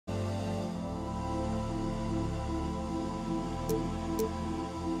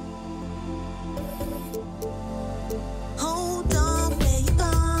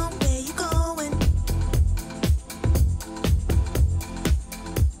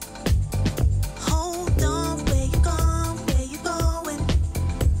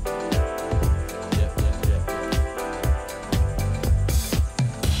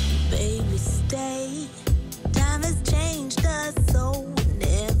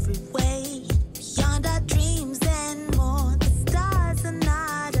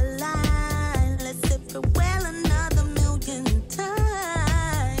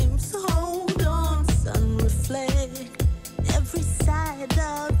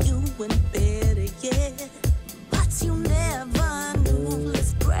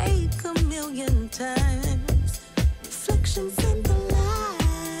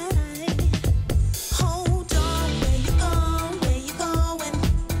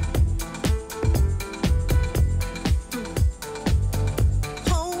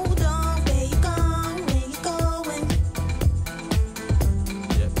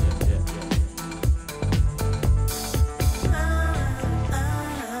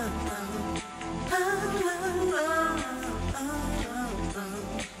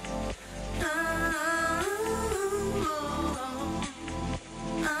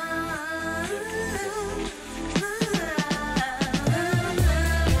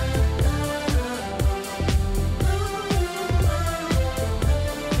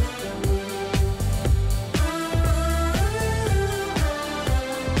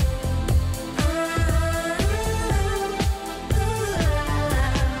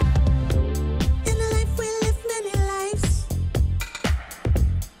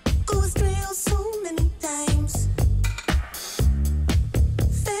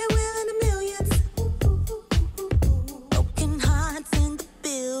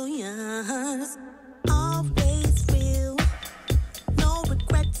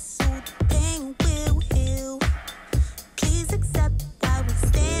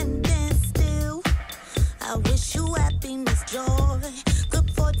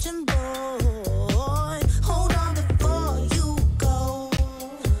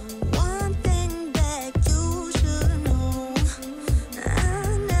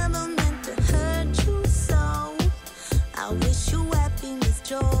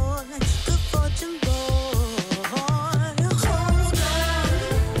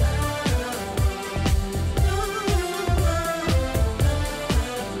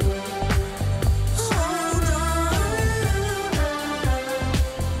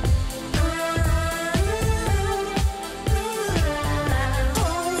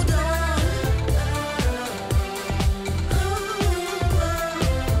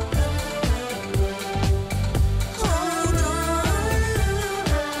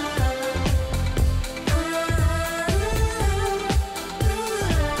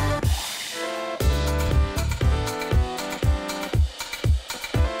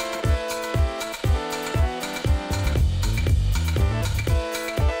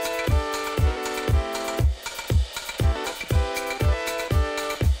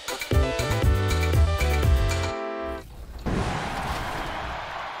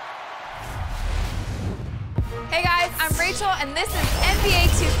And this is NBA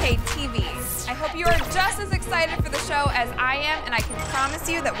 2K TV. I hope you are just as excited for the show as I am, and I can promise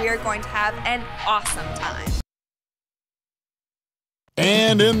you that we are going to have an awesome time.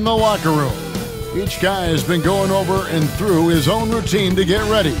 And in the locker room, each guy has been going over and through his own routine to get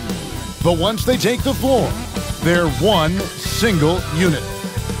ready. But once they take the floor, they're one single unit.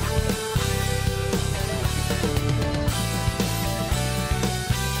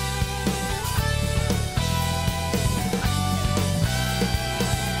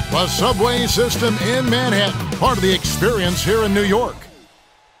 The subway system in Manhattan, part of the experience here in New York.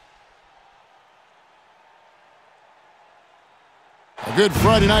 A good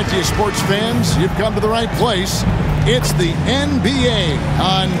Friday night to you sports fans. You've come to the right place. It's the NBA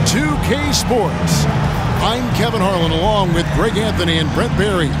on 2K Sports. I'm Kevin Harlan along with Greg Anthony and Brent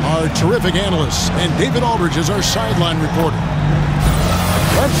Barry, our terrific analysts, and David Aldridge is our sideline reporter.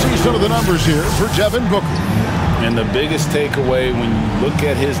 Let's see some of the numbers here for Devin Booker. And the biggest takeaway when you look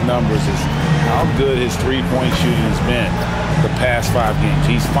at his numbers is how good his three-point shooting has been the past 5 games.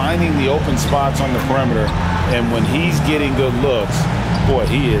 He's finding the open spots on the perimeter, and when he's getting good looks, boy,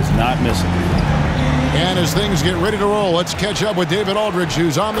 he is not missing. And as things get ready to roll, let's catch up with David Aldridge,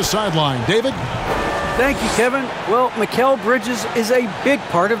 who's on the sideline. David? Thank you, Kevin. Well, Mikal Bridges is a big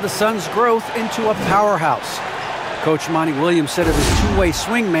part of the Suns' growth into a powerhouse. Coach Monty Williams said of his two-way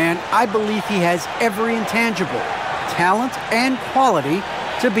swing man, I believe he has every intangible, talent and quality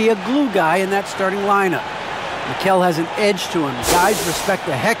to be a glue guy in that starting lineup. Mikal has an edge to him. Guys respect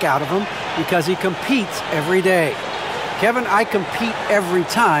the heck out of him because he competes every day. Kevin, I compete every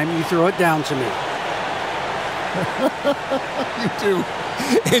time you throw it down to me. You do.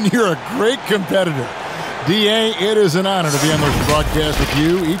 And you're a great competitor. D.A., it is an honor to be on this broadcast with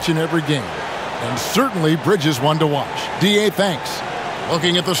you each and every game. And certainly Bridges one to watch. D.A., thanks.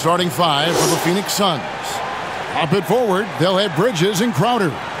 Looking at the starting five for the Phoenix Suns. Up it forward, they'll have Bridges and Crowder.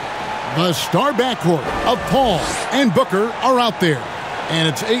 The star backcourt of Paul and Booker are out there. And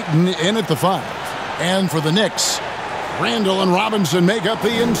it's Ayton in at the 5. And for the Knicks, Randall and Robinson make up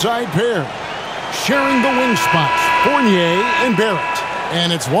the inside pair. Sharing the wing spots, Fournier and Barrett.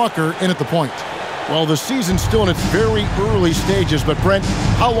 And it's Walker in at the point. Well, the season's still in its very early stages, but Brent,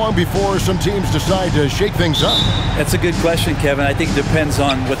 how long before some teams decide to shake things up? That's a good question, Kevin. I think it depends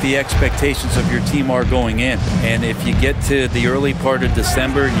on what the expectations of your team are going in. And if you get to the early part of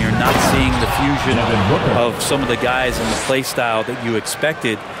December and you're not seeing the fusion of some of the guys and the play style that you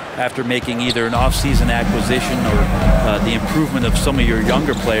expected after making either an off-season acquisition or the improvement of some of your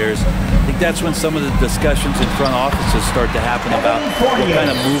younger players, I think that's when some of the discussions in front offices start to happen about what kind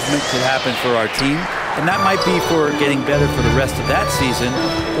of movement could happen for our team. And that might be for getting better for the rest of that season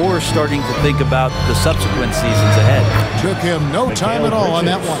or starting to think about the subsequent seasons ahead. Took him no time at all on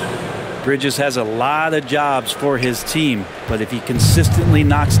that one. Bridges has a lot of jobs for his team, but if he consistently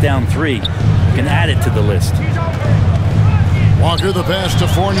knocks down 3, you can add it to the list. Walker the pass to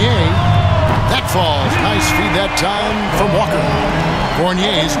Fournier. That falls. Nice feed that time from Walker.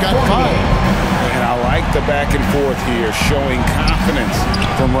 Fournier's got 5. And I like the back and forth here, showing confidence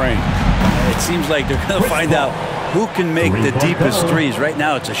from Rain. It seems like they're going to find out who can make the deepest threes. Right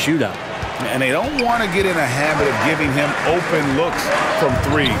now it's a shootout. And they don't want to get in a habit of giving him open looks from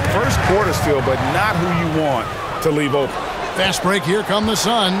 3. First quarter still, but not who you want to leave open. Fast break, here come the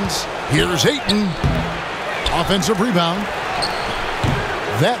Suns. Here's Ayton. Offensive rebound.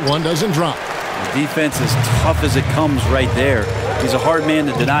 That one doesn't drop. The defense is tough as it comes right there. He's a hard man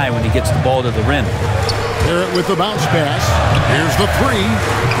to deny when he gets the ball to the rim. Barrett with the bounce pass. Here's the 3.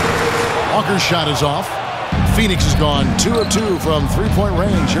 Walker's shot is off. Phoenix has gone 2 of 2 from three-point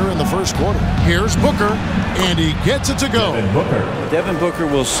range here in the first quarter. Here's Booker, and he gets it to go. Devin Booker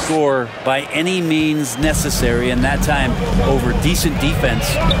will score by any means necessary, and that time over decent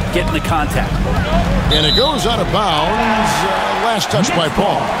defense, getting the contact. And it goes out of bounds. Last touch by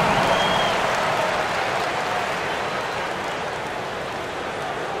Paul.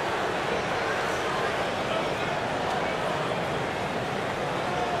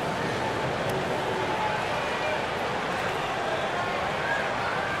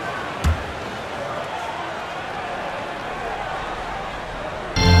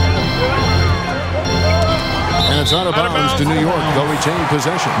 It's out of bounds to New York. They'll retain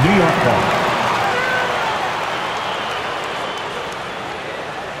possession. New York ball.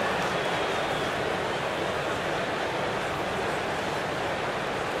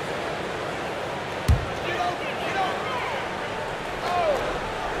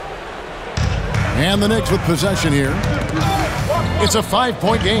 And the Knicks with possession here. It's a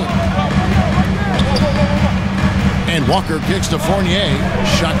 5-point game. And Walker kicks to Fournier.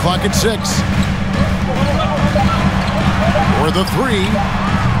 Shot clock at 6. For the 3.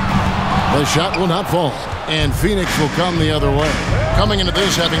 The shot will not fall. And Phoenix will come the other way. Coming into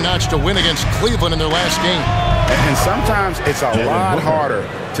this having notched a win against Cleveland in their last game. And sometimes it's a lot harder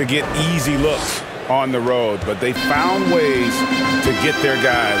to get easy looks on the road, but they found ways to get their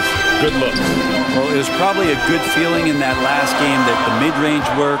guys good looks. Well, it was probably a good feeling in that last game that the mid-range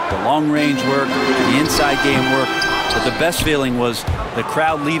worked, the long-range worked, the inside game worked. But the best feeling was the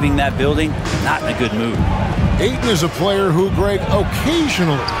crowd leaving that building not in a good mood. Ayton is a player who, Greg,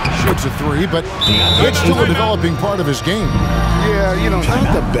 occasionally shoots a 3, but it's still a developing part of his game. Yeah, you know,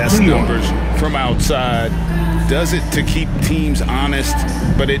 not the best numbers from outside. Does it to keep teams honest,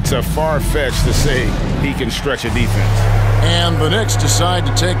 but it's a far-fetched to say he can stretch a defense. And the Knicks decide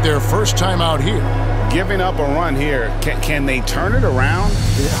to take their first time out here. Giving up a run here, can they turn it around?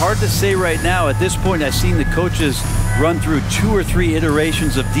 It's hard to say right now. At this point, I've seen the coaches run through 2 or 3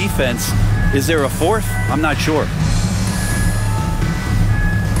 iterations of defense. Is there a 4th? I'm not sure.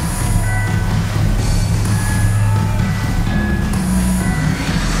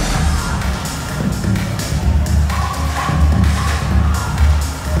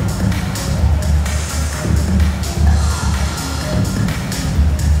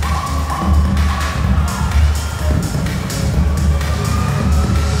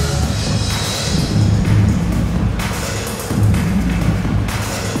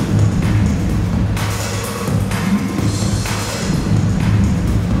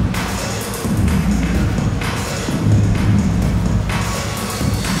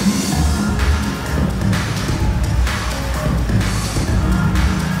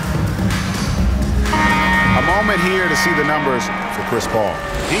 Here to see the numbers for Chris Paul.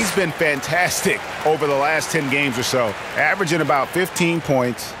 He's been fantastic over the last 10 games or so, averaging about 15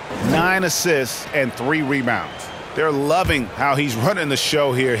 points, 9 assists, and 3 rebounds. They're loving how he's running the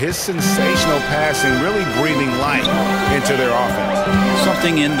show here. His sensational passing really breathing life into their offense.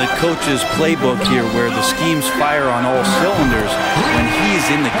 Something in the coach's playbook here where the schemes fire on all cylinders. When he's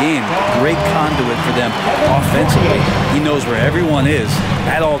in the game, great conduit for them offensively. He knows where everyone is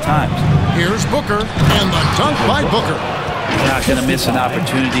at all times. Here's Booker, and the dunk by Booker. He's not going to miss an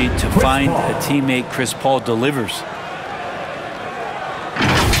opportunity to find a teammate. Chris Paul delivers.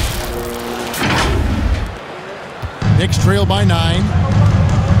 Knicks trail by 9.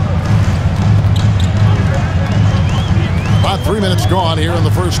 About 3 minutes gone here in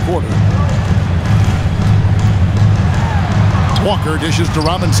the first quarter. Walker dishes to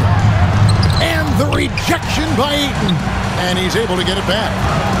Robinson. And the rejection by Ayton. And he's able to get it back.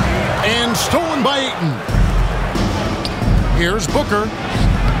 And stolen by Ayton. Here's Booker.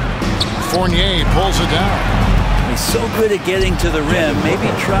 Fournier pulls it down. He's so good at getting to the rim. Maybe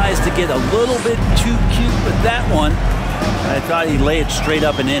tries to get a little bit too cute with that one. I thought he'd lay it straight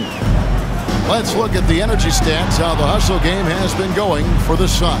up and in. Let's look at the energy stats, how the hustle game has been going for the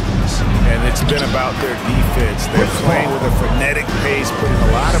Suns. And it's been about their defense. They're playing with a frenetic pace, putting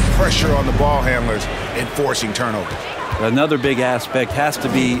a lot of pressure on the ball handlers and forcing turnovers. Another big aspect has to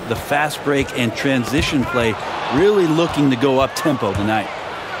be the fast break and transition play, really looking to go up-tempo tonight.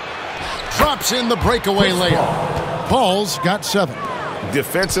 Drops in the breakaway layup. Paul's got 7.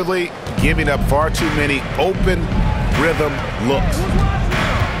 Defensively, giving up far too many open rhythm looks.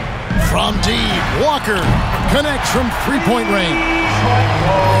 From deep, Walker connects from three-point range.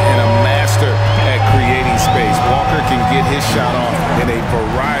 And a master at creating space. Walker can get his shot off in a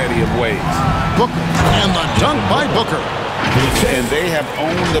variety of ways. Booker, and the dunk by Booker. And they have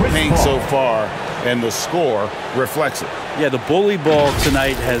owned the paint so far, and the score reflects it. Yeah, the bully ball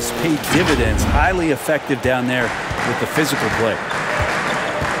tonight has paid dividends. Highly effective down there with the physical play.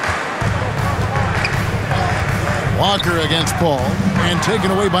 Walker against Paul, and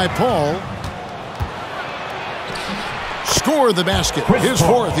taken away by Paul. Score the basket. His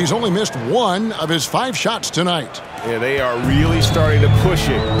fourth. He's only missed 1 of his 5 shots tonight. Yeah, they are really starting to push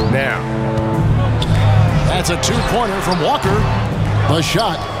it now. That's a 2-pointer from Walker. The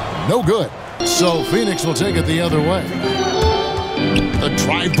shot, no good. So Phoenix will take it the other way. The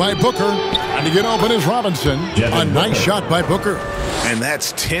drive by Booker. And to get open is Robinson. A nice shot by Booker. And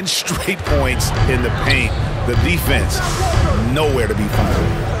that's 10 straight points in the paint. The defense, nowhere to be found.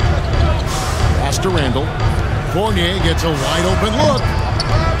 Pass to Randall. Fournier gets a wide open look.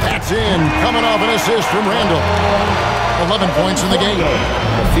 That's in. Coming off an assist from Randall. 11 points in the game.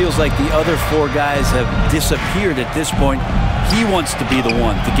 It feels like the other 4 guys have disappeared at this point. He wants to be the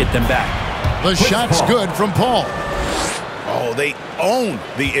one to get them back. The shot's good from Paul. Oh, they own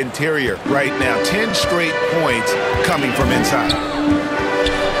the interior right now. 10 straight points coming from inside.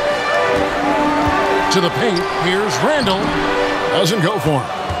 To the paint, here's Randall. Doesn't go for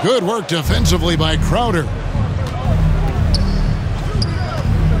him. Good work defensively by Crowder.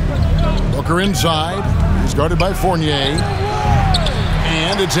 Booker inside. He's guarded by Fournier.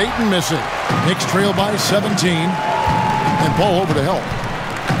 And it's Ayton missing. Knicks trail by 17. And Paul over to help.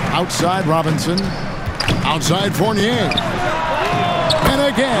 Outside Robinson. Outside Fournier. And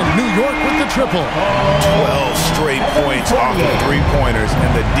again, New York with the triple. 12 straight points off the 3-pointers,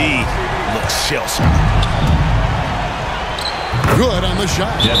 and the D looks shell-shocked. Good on the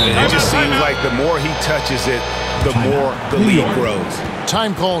shot. It just seems like the more he touches it, the more the lead grows.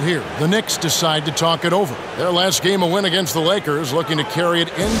 Time call here. The Knicks decide to talk it over. Their last game, a win against the Lakers, looking to carry it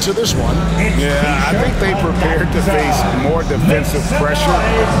into this one. Yeah, I think they prepared to face more defensive pressure,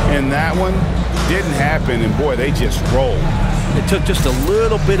 and that one didn't happen, and boy, they just rolled. It took just a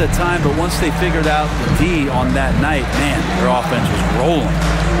little bit of time, but once they figured out the D on that night, man, their offense was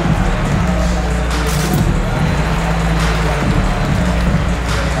rolling.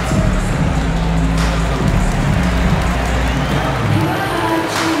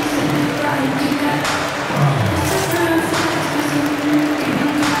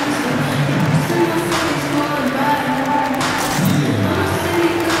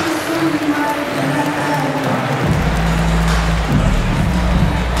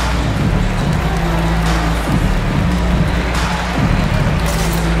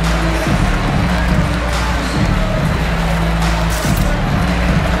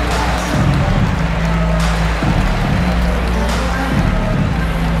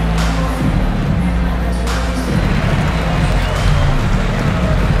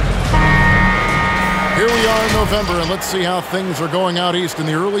 November, and let's see how things are going out east in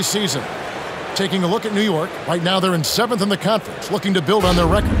the early season. Taking a look at New York, right now they're in 7th in the conference, looking to build on their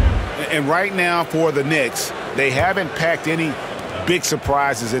record. And right now for the Knicks, they haven't packed any big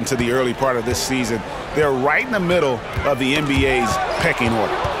surprises into the early part of this season. They're right in the middle of the NBA's pecking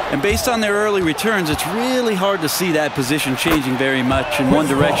order. And based on their early returns, it's really hard to see that position changing very much in one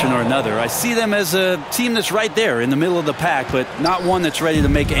direction or another. I see them as a team that's right there in the middle of the pack, but not one that's ready to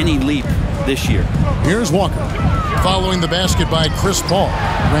make any leap this year. Here's Walker, following the basket by Chris Paul.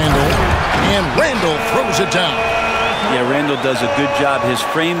 Randall throws it down. Yeah, Randall does a good job. His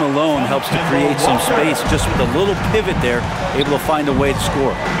frame alone helps to create some space. Just with a little pivot there, able to find a way to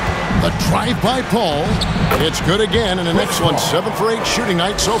score. The drive by Paul. It's good again, and the next one, 7 for 8 shooting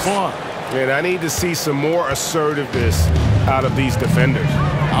night so far. And I need to see some more assertiveness out of these defenders.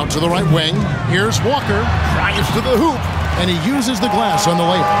 Out to the right wing. Here's Walker. Drives to the hoop, and he uses the glass on the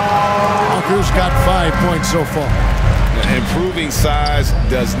layup. Walker's got 5 points so far. Improving size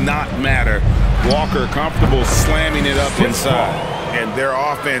does not matter. Walker comfortable slamming it up inside. And their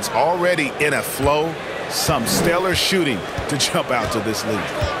offense already in a flow. Some stellar shooting to jump out to this lead.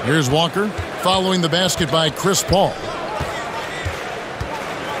 Here's Walker, following the basket by Chris Paul.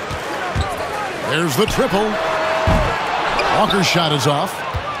 There's the triple. Walker's shot is off.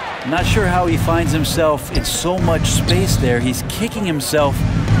 Not sure how he finds himself in so much space there. He's kicking himself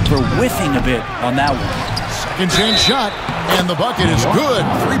for whiffing a bit on that one. Second chance shot, and the bucket is good.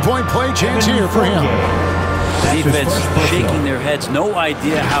 3-point play chance here for him. The defense shaking their heads, no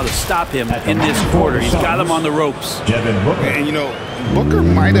idea how to stop him in this quarter. He's got him on the ropes. And you know, Booker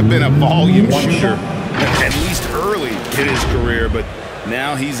might have been a volume shooter, at least early in his career, but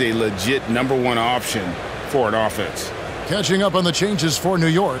now he's a legit #1 option for an offense. Catching up on the changes for New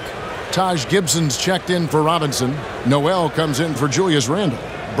York. Taj Gibson's checked in for Robinson. Noel comes in for Julius Randle.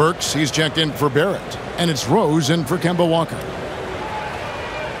 Burks, he's checked in for Barrett. And it's Rose in for Kemba Walker.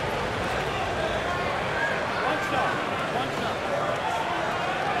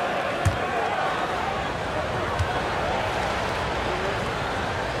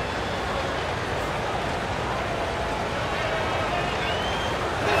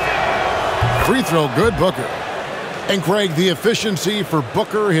 Free throw good, Booker. And Craig, the efficiency for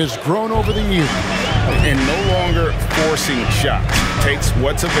Booker has grown over the years. And no longer forcing shots. Takes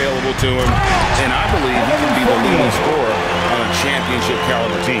what's available to him, and I believe he can be the leading scorer on a championship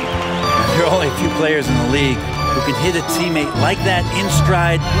caliber team. There are only a few players in the league who can hit a teammate like that in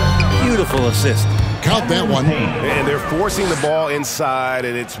stride. Beautiful assist. Count that one. And they're forcing the ball inside,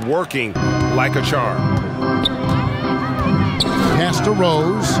 and it's working like a charm. Pass to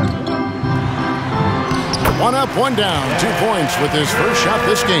Rose. One up, one down. 2 points with his first shot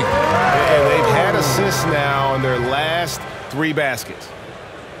this game. And they've had assists now in their last 3 baskets.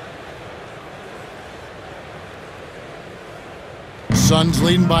 Suns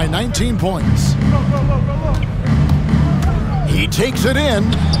leading by 19 points. He takes it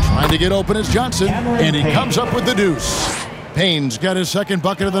in, trying to get open as Johnson, and he comes up with the deuce. Payne's got his second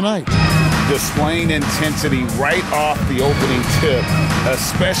bucket of the night. Displaying intensity right off the opening tip,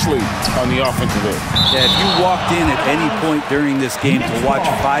 especially on the offensive end. Yeah, if you walked in at any point during this game to watch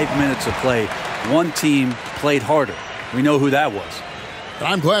 5 minutes of play, one team played harder. We know who that was.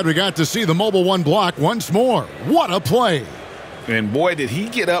 I'm glad we got to see the Mobile One block once more. What a play. And boy, did he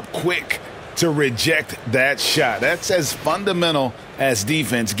get up quick to reject that shot. That's as fundamental as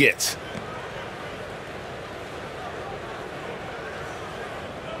defense gets.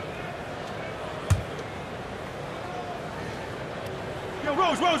 Yo,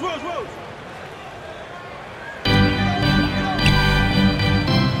 Rose.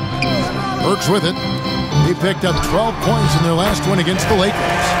 Burks with it. He picked up 12 points in their last win against the Lakers.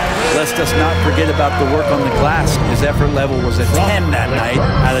 Let's just not forget about the work on the glass. His effort level was a 10 that night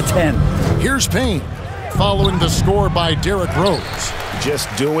out of 10. Here's Payne, following the score by Derrick Rose.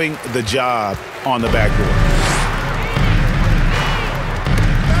 Just doing the job on the backboard.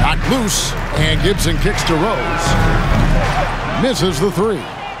 Knocked loose, and Gibson kicks to Rose. Misses the 3.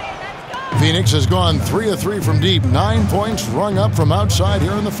 Phoenix has gone 3 of 3 from deep. 9 points rung up from outside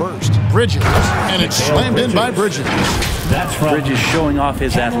here in the first. Bridges, and it's slammed in by Bridges. Bridges showing off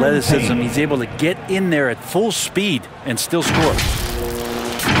his athleticism. He's able to get in there at full speed and still score.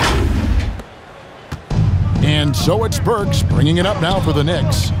 And so it's Burks bringing it up now for the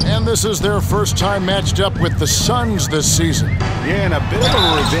Knicks. And this is their first time matched up with the Suns this season. Yeah, and a bit of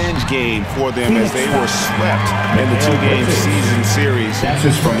a revenge game for them as they were swept in the 2-game season series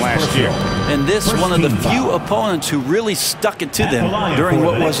from last year. And this one of the few opponents who really stuck it to them during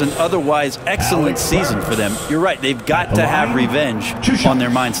what was an otherwise excellent season for them. You're right, they've got to have revenge on their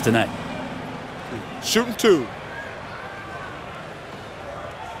minds tonight. Shooting 2.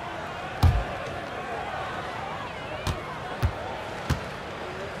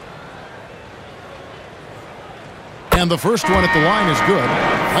 And the first one at the line is good.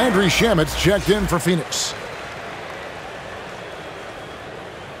 Landry Shamet's checked in for Phoenix.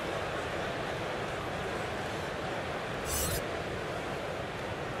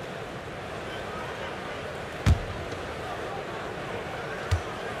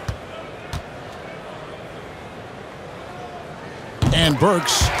 And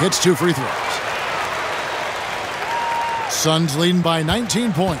Burks hits 2 free throws. Suns leading by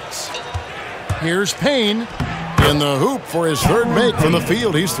 19 points. Here's Payne. In the hoop for his third make from the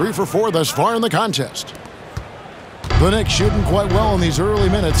field. He's 3 for 4 thus far in the contest. The Knicks shooting quite well in these early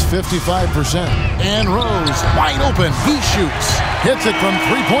minutes, 55%. And Rose, wide open. He shoots. Hits it from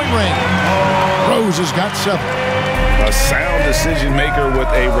 3-point range. Rose has got 7. A sound decision maker with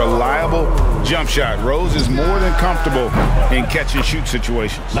a reliable jump shot. Rose is more than comfortable in catch and shoot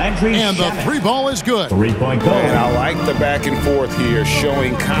situations. And the 3 ball is good. 3-point goal. And I like the back and forth here,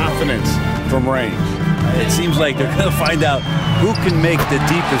 showing confidence from range. It seems like they're going to find out who can make the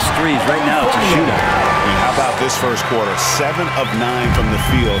deepest threes. Right now, it's a shootout. And how about this first quarter? 7 of 9 from the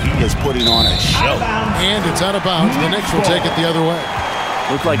field. He is putting on a show. And it's out of bounds. The Knicks will take it the other way.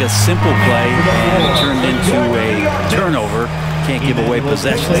 Looked like a simple play, and it turned into a turnover. Can't give away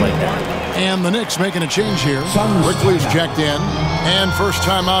possessions like that. And the Knicks making a change here. Rickly's checked in. And first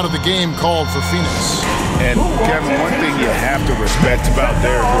time out of the game called for Phoenix. And, Kevin, one thing you have to respect about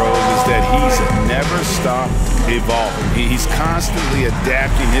Derrick Rose is that he's never stopped evolving. He's constantly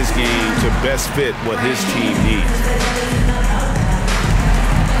adapting his game to best fit what his team needs.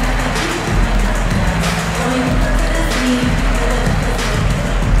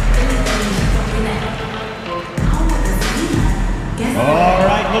 All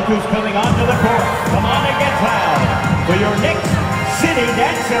right, look who's coming onto the court. Come on and get loud for your Knicks City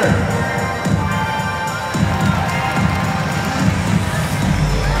Dancer.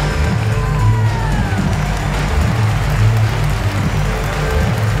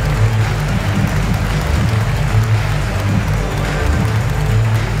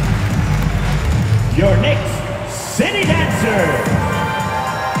 Your Knicks City Dancer.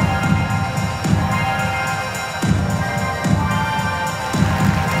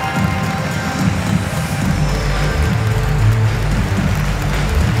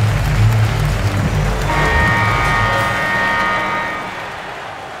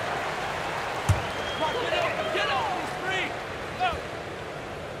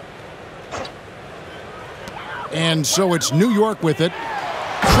 And so it's New York with it,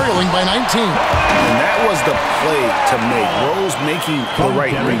 trailing by 19. And that was the play to make. Rose making the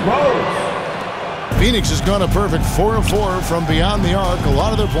right read. Phoenix has gone a perfect 4 of 4 from beyond the arc. A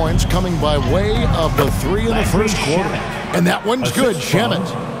lot of their points coming by way of the 3 in the first quarter. And that one's good, Shamet.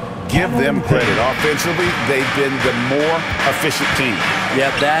 Give them credit. Offensively, they've been the more efficient team.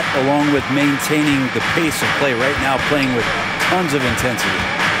 Yeah, that along with maintaining the pace of play right now, playing with tons of intensity.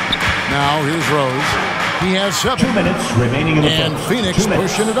 Now here's Rose. He has 7. 2 minutes remaining in the And Phoenix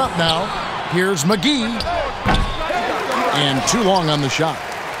pushing it up now. Here's McGee. And too long on the shot.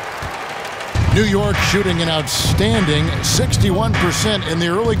 New York shooting an outstanding 61% in the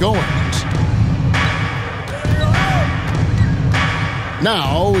early goings.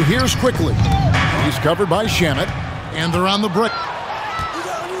 Now, here's Quickly. He's covered by Shamet, and they're on the break.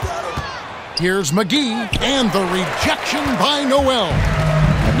 Here's McGee, and the rejection by Noel.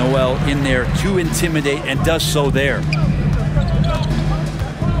 Noel in there to intimidate, and does so there.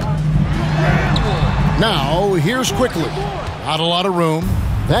 Now, here's Quickly. Not a lot of room.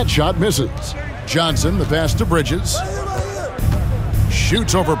 That shot misses. Johnson, the pass to Bridges.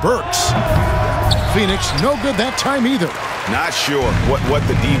 Shoots over Burks. Phoenix, no good that time either. Not sure what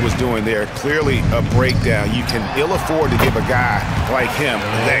the D was doing there. Clearly a breakdown. You can ill afford to give a guy like him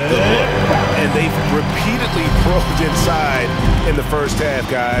that good look. And they've repeatedly probed inside in the first half,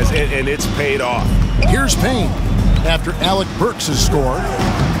 guys, and it's paid off. Here's Payne after Alec Burks has scored.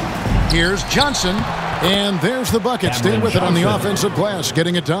 Here's Johnson, and there's the bucket. Stay with it on the offensive glass,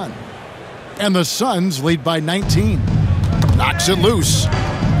 getting it done. And the Suns lead by 19. Knocks it loose.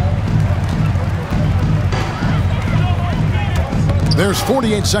 There's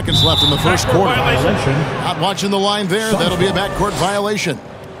 48 seconds left in the first quarter. Not watching the line there. That'll be a backcourt violation.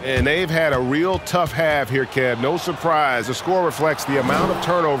 And they've had a real tough half here, Kev. No surprise. The score reflects the amount of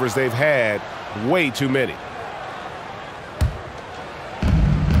turnovers they've had. Way too many.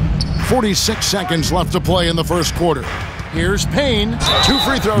 46 seconds left to play in the first quarter. Here's Payne. 2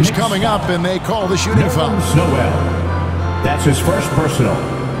 free throws coming up, and they call the shooting foul. Noel. That's his first personal.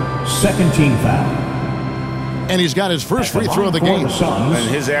 Second team foul. And he's got his first free throw of the game. And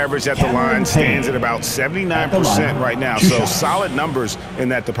his average at the line stands at about 79% right now. So solid numbers in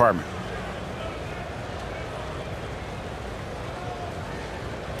that department.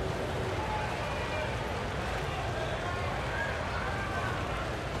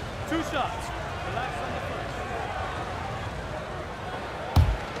 Two shots. Relax on the first.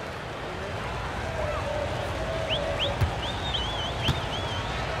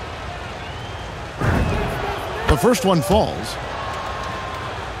 The first one falls.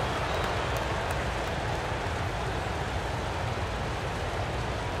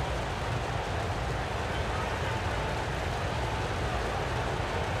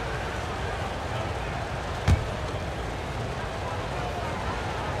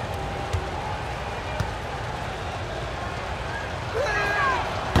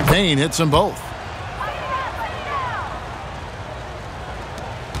 Payne hits them both.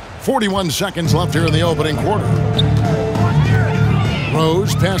 41 seconds left here in the opening quarter.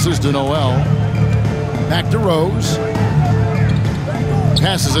 Rose passes to Noel. Back to Rose.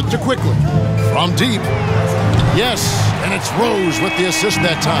 Passes it to Quickly. From deep. Yes, and it's Rose with the assist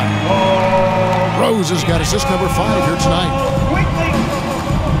that time. Rose has got assist number 5 here tonight.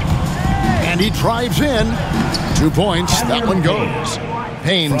 And he drives in. 2 points. That one goes.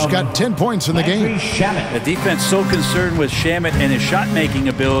 Payne's got 10 points in the game. The defense so concerned with Shamet and his shot-making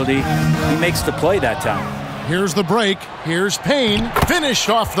ability, he makes the play that time. Here's the break. Here's Payne. Finished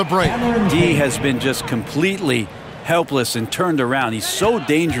off the break. D has been just completely helpless and turned around. He's so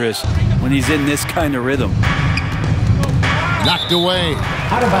dangerous when he's in this kind of rhythm. Knocked away.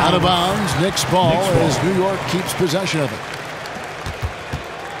 Out of bounds. Knicks ball as New York keeps possession of it.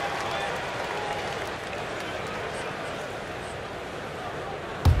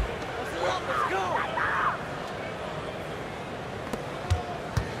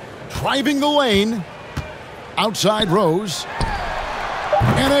 driving the lane. Outside Rose.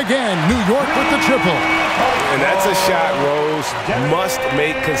 And again, New York with the triple. And that's a shot Rose must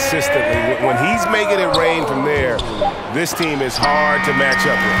make consistently. When he's making it rain from there, this team is hard to match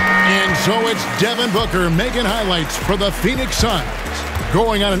up with. And so it's Devin Booker making highlights for the Phoenix Suns.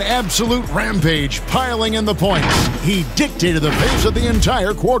 Going on an absolute rampage, piling in the points. He dictated the pace of the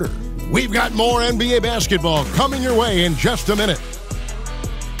entire quarter. We've got more NBA basketball coming your way in just a minute.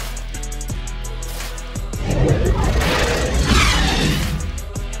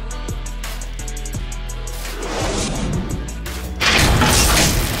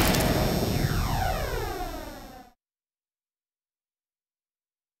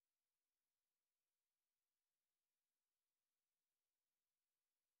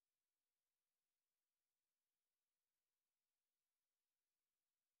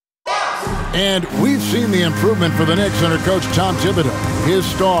 And we've seen the improvement for the Knicks under coach Tom Thibodeau. His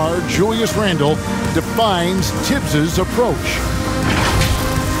star, Julius Randle, defines Tibbs' approach.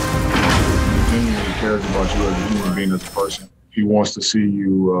 He genuinely cares about you as a human being, as a person. He wants to see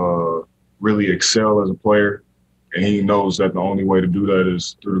you really excel as a player, and he knows that the only way to do that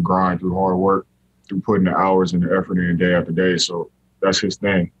is through the grind, through hard work, through putting the hours and the effort in day after day. So that's his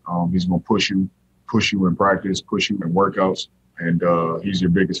thing. He's going to push you in practice, push you in workouts. And he's your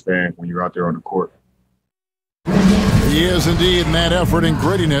biggest fan when you're out there on the court. He is indeed in that effort and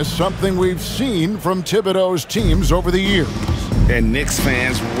grittiness, something we've seen from Thibodeau's teams over the years. And Knicks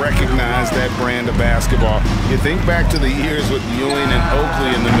fans recognize that brand of basketball. You think back to the years with Ewing and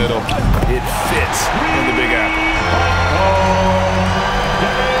Oakley in the middle. It fits in the Big Apple.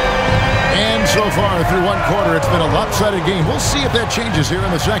 And so far through one quarter, it's been a lopsided game. We'll see if that changes here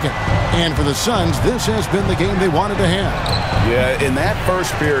in the second. And for the Suns, this has been the game they wanted to have. Yeah, in that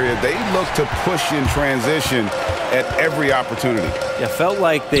first period, they looked to push in transition at every opportunity. Yeah, felt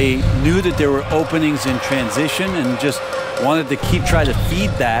like they knew that there were openings in transition and just wanted to try to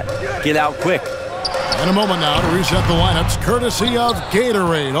feed that, get out quick. In a moment now to reset the lineups, courtesy of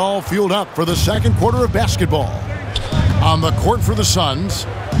Gatorade, all fueled up for the second quarter of basketball. On the court for the Suns,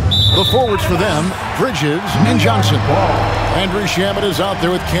 the forwards for them, Bridges and Johnson. Andrew Shamet is out there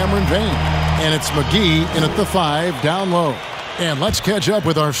with Cameron Payne. And it's McGee in at the 5, down low. And let's catch up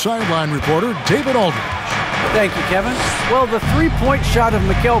with our sideline reporter, David Aldridge. Thank you, Kevin. Well, the three-point shot of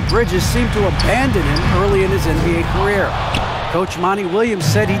Mikal Bridges seemed to abandon him early in his NBA career. Coach Monty Williams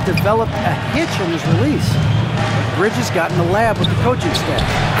said he developed a hitch in his release. But Bridges got in the lab with the coaching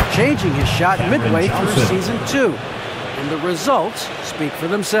staff, changing his shot midway through season 2. And the results speak for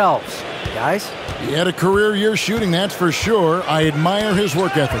themselves. Guys? He had a career year shooting, that's for sure. I admire his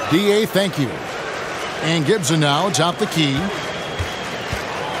work ethic. D.A., thank you. And Gibson now top the key.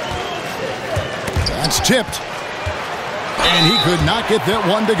 That's tipped. And he could not get that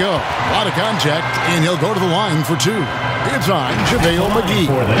one to go. A lot of contact, and he'll go to the line for 2. It's on JaVale McGee.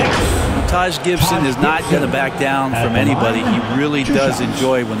 Taj Gibson is not going to back down from anybody. He really does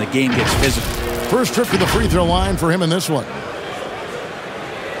enjoy when the game gets physical. First trip to the free throw line for him in this one.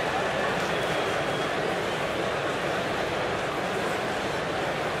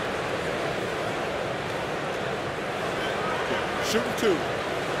 Shooting 2.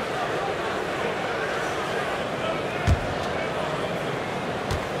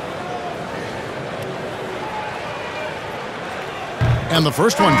 And the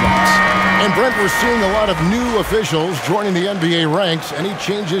first one drops. And Brent, we're seeing a lot of new officials joining the NBA ranks. Any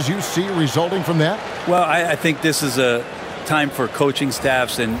changes you see resulting from that? Well, I think this is a time for coaching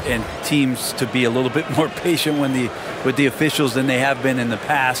staffs and teams to be a little bit more patient with the officials than they have been in the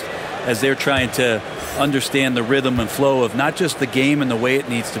past, as they're trying to understand the rhythm and flow of not just the game and the way it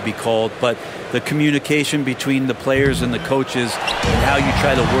needs to be called, but the communication between the players and the coaches and how you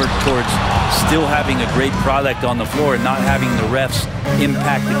try to work towards still having a great product on the floor and not having the refs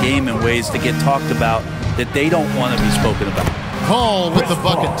impact the game in ways to get talked about that they don't want to be spoken about. Paul with the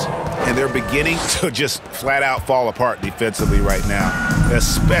bucket. And they're beginning to just flat out fall apart defensively right now,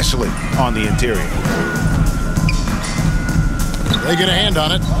 especially on the interior. They get a hand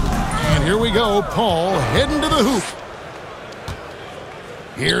on it. And here we go. Paul heading to the hoop.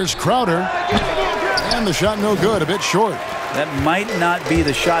 Here's Crowder. And the shot no good, a bit short. That might not be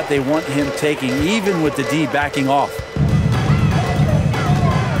the shot they want him taking, even with the D backing off.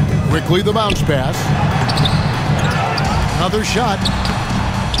 Quickly the bounce pass. Another shot.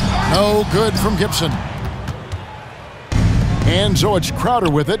 No good from Gibson. And so it's Crowder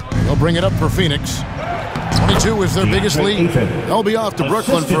with it. They'll bring it up for Phoenix. 22 is their biggest lead. They'll be off to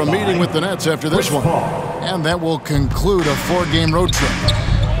Brooklyn for a meeting with the Nets after this one. And that will conclude a 4-game road trip.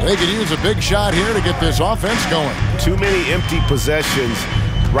 They could use a big shot here to get this offense going. Too many empty possessions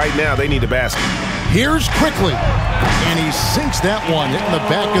Right now, they need a basket. Here's Quickly, and he sinks that one, hitting the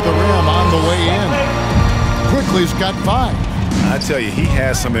back of the rim on the way in. Quickly's got 5. I tell you, he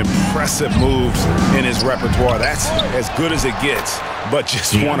has some impressive moves in his repertoire. That's as good as it gets, but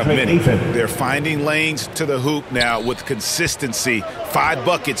just one of many. They're finding lanes to the hoop now with consistency. 5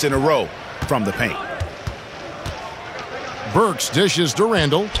 buckets in a row from the paint. Burks dishes to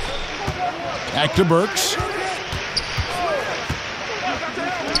Randall. Back to Burks.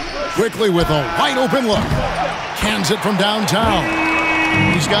 Quickly with a wide open look. Cans it from downtown.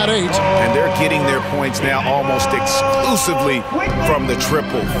 He's got 8. And they're getting their points now almost exclusively from the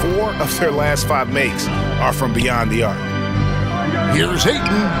triple. 4 of their last 5 makes are from beyond the arc. Here's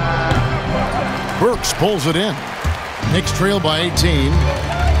Ayton. Burks pulls it in. Knicks trail by 18.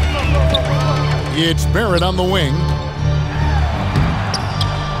 It's Barrett on the wing.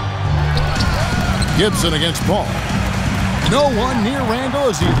 Gibson against Paul. No one near Randall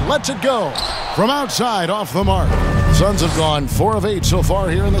as he lets it go. From outside, off the mark. Suns have gone 4 of 8 so far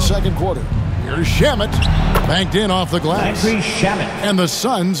here in the second quarter. Here's Shamet. Banked in off the glass. And the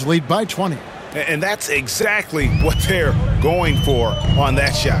Suns lead by 20. And that's exactly what they're going for on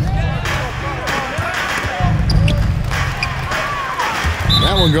that shot.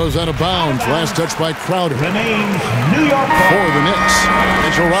 That one goes out of bounds. Last touch by Crowder. Remains New York for the Knicks.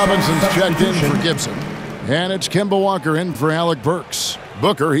 Mitchell Robinson's checked in for Gibson. And it's Kemba Walker in for Alec Burks.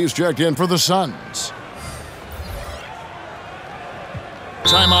 Booker, he's checked in for the Suns.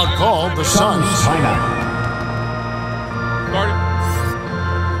 Timeout called, the Suns.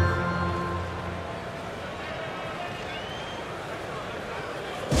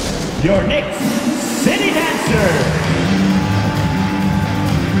 Your Knicks City Dancer.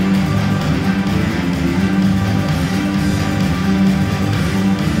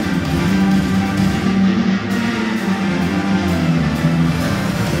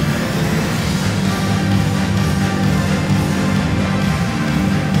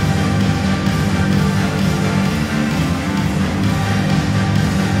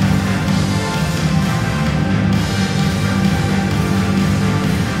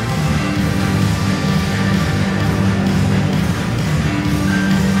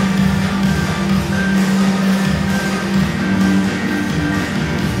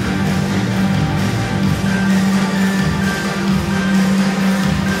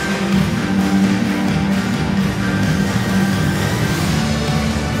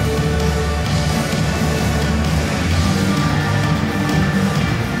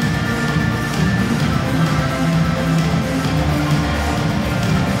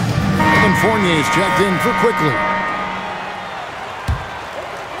 Fournier's checked in for Quickly.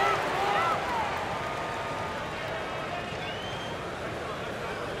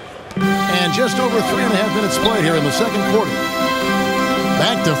 And just over 3.5 minutes played here in the second quarter.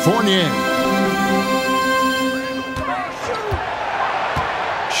 Back to Fournier.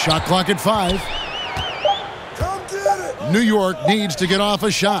 Shot clock at 5. New York needs to get off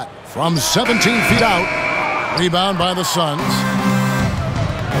a shot from 17 feet out. Rebound by the Suns.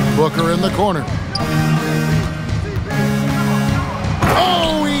 Booker in the corner.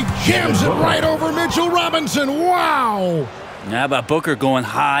 Oh, he jams it right over Mitchell Robinson. Wow! How about Booker going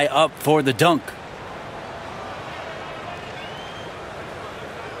high up for the dunk?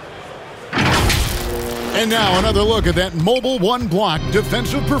 And now another look at that mobile one-block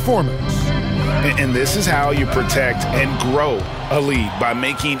defensive performance. And this is how you protect and grow a lead, by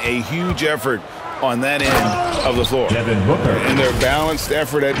making a huge effort on that end of the floor. Devin Booker. And their balanced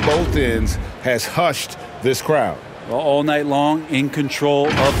effort at both ends has hushed this crowd. Well, all night long, in control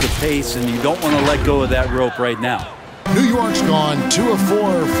of the pace, and you don't want to let go of that rope right now. New York's gone 2 of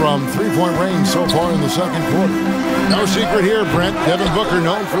 4 from three-point range so far in the second quarter. No secret here, Brent. Devin Booker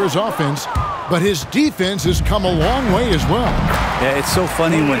known for his offense, but his defense has come a long way as well. Yeah, it's so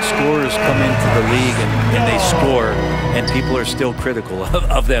funny when scorers come into the league and they score, and people are still critical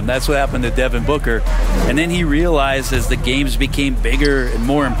of them. That's what happened to Devin Booker. And then he realized as the games became bigger and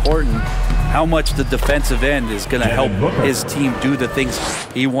more important, how much the defensive end is going to help his team do the things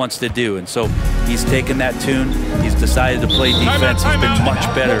he wants to do. And so he's taken that tune. He's decided to play defense. He's been much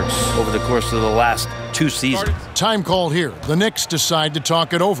better over the course of the last 2 seasons. Time called here. The Knicks decide to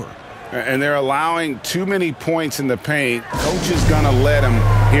talk it over. And they're allowing too many points in the paint. Coach is going to let them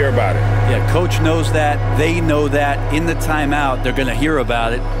hear about it. Yeah, coach knows that. They know that. In the timeout, they're going to hear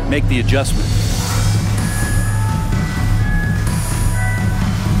about it, make the adjustment.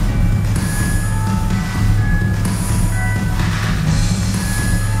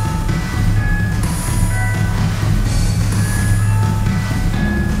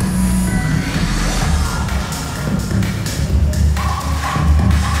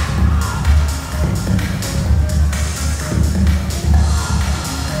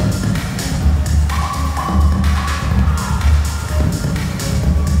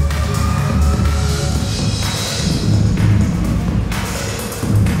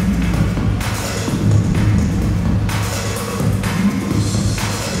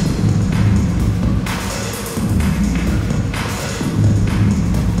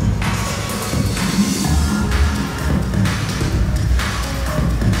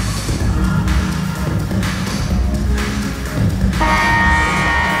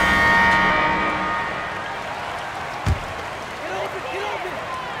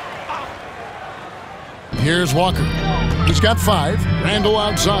 Here's Walker. He's got 5. Randall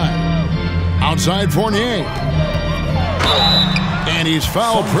outside. Outside Fournier. And he's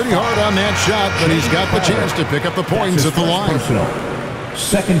fouled pretty hard on that shot, but he's got the chance to pick up the points at the line.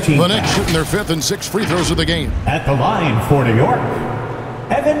 Second team. The Knicks shooting their 5th and 6th free throws of the game. At the line for New York,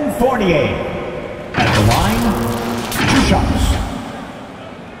 Devin Fournier. At the line, 2 shots.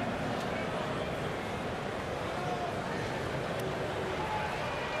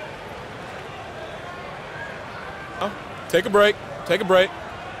 Take a break. Take a break.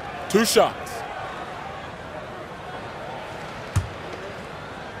 2 shots.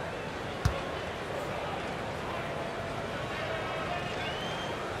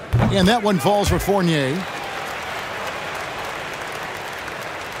 And that one falls for Fournier.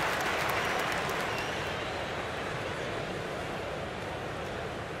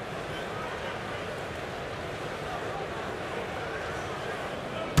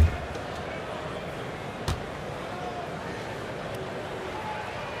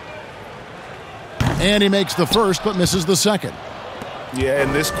 And he makes the first, but misses the second. Yeah,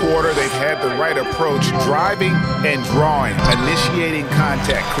 in this quarter, they've had the right approach, driving and drawing, initiating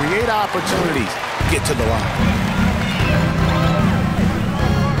contact, create opportunities, get to the line.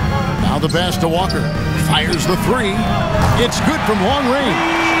 Now the pass to Walker. Fires the 3. It's good from long range.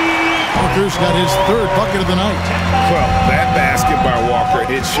 Walker's got his 3rd bucket of the night. Well, that basket by Walker,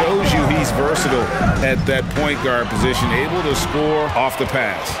 it shows you he's versatile at that point guard position, able to score off the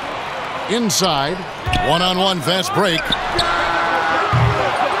pass. Inside, one-on-one fast break.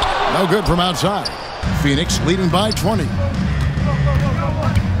 No good from outside. Phoenix leading by 20.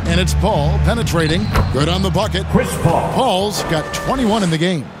 And it's Paul penetrating. Good on the bucket. Chris Paul. Paul's got 21 in the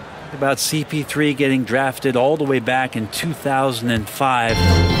game. About CP3 getting drafted all the way back in 2005.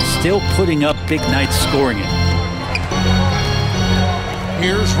 Still putting up big nights scoring it.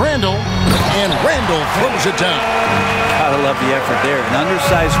 Here's Randall. And Randall throws it down. Gotta love the effort there. An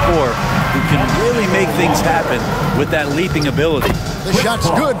undersized 4 who can really make things happen with that leaping ability. The shot's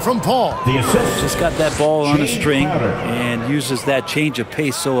good from Paul. The assist. Just got that ball on a string and uses that change of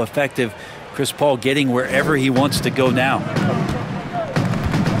pace so effective. Chris Paul getting wherever he wants to go now.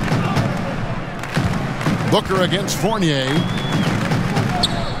 Booker against Fournier.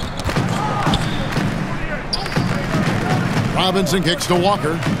 Robinson kicks to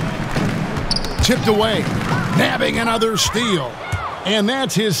Walker. Tipped away. Nabbing another steal. And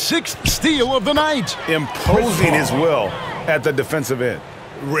that's his 6th steal of the night. Imposing his will at the defensive end.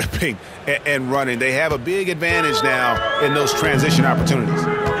 Ripping and running. They have a big advantage now in those transition opportunities.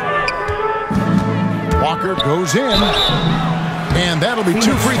 Walker goes in. And that'll be 2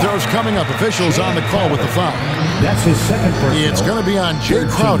 free throws coming up. Officials on the call with the foul. That's his 2nd personal. It's going to be on Jay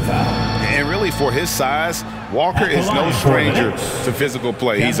Crowder. And really, for his size, Walker is no stranger to physical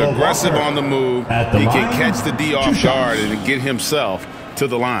play. He's aggressive on the move. He can catch the D off guard and get himself to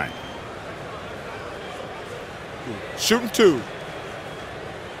the line. Shooting 2.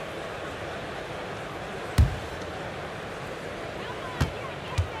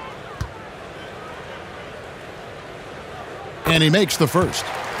 And he makes the first.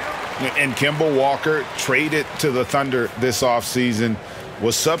 And Kemba Walker, traded to the Thunder this offseason,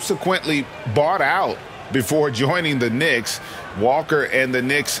 was subsequently bought out before joining the Knicks. Walker and the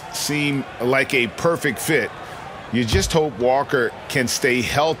Knicks seem like a perfect fit. You just hope Walker can stay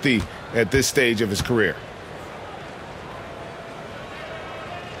healthy at this stage of his career.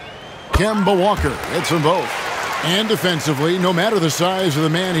 Kemba Walker hits them both. And defensively, no matter the size of the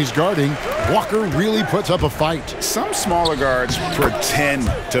man he's guarding, Walker really puts up a fight. Some smaller guards pretend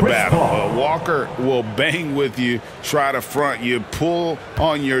to battle. Walker will bang with you, try to front you, pull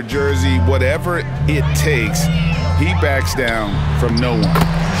on your jersey, whatever it takes. He backs down from no one.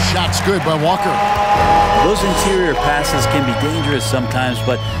 Shot's good by Walker. Those interior passes can be dangerous sometimes,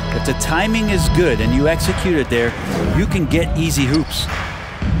 but if the timing is good and you execute it there, you can get easy hoops.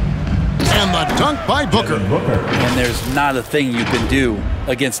 And the dunk by Booker. And there's not a thing you can do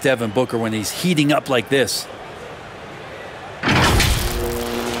against Devin Booker when he's heating up like this.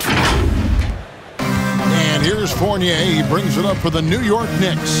 And here's Fournier. He brings it up for the New York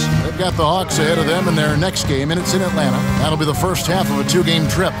Knicks. They've got the Hawks ahead of them in their next game, and it's in Atlanta. That'll be the first half of a 2-game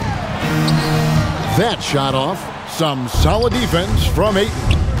trip. That shot off. Some solid defense from Ayton.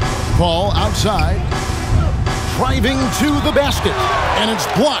 Paul outside. Driving to the basket. And it's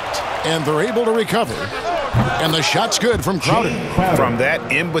blocked. And they're able to recover. And the shot's good from Crowder. From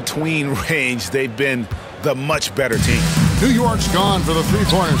that in-between range, they've been the much better team. New York's gone for the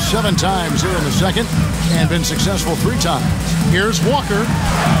three-pointers 7 times here in the second and been successful 3 times. Here's Walker.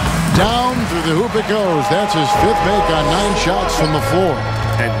 Down through the hoop it goes. That's his 5th make on 9 shots from the floor.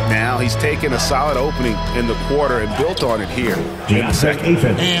 And now he's taken a solid opening in the quarter and built on it here in the second.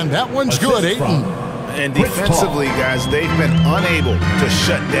 And that one's good, Ayton. And defensively, guys, they've been unable to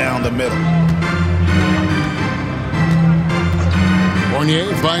shut down the middle.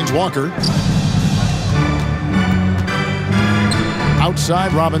 Fournier finds Walker.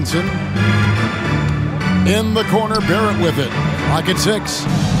 Outside Robinson. In the corner, Barrett with it. Lock at 6.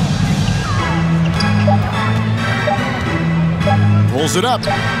 Pulls it up.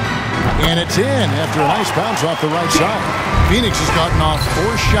 And it's in after a nice bounce off the right side. Phoenix has gotten off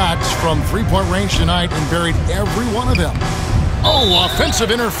 4 shots from three-point range tonight and buried every one of them. Oh, offensive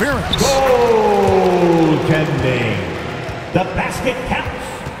interference. Goaltending. The basket counts.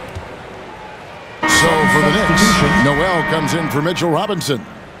 So for the Knicks, Noel comes in for Mitchell Robinson.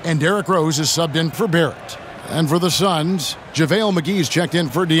 And Derrick Rose is subbed in for Barrett. And for the Suns, JaVale McGee's checked in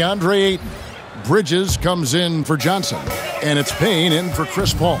for DeAndre Ayton. Bridges comes in for Johnson. And it's Payne in for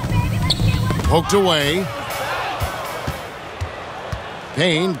Chris Paul. Poked away.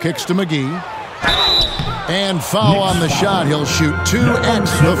 Payne kicks to McGee. And foul on the shot. He'll shoot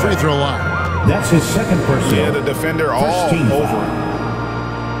 2x the free throw line. That's his second personal. Yeah, the defender all over.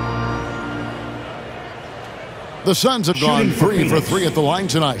 The Suns have gone 3 for 3 at the line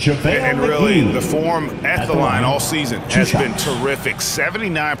tonight. And really, the form at the line all season has been terrific.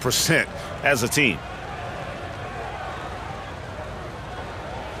 79% as a team.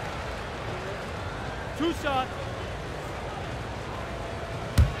 Two shots.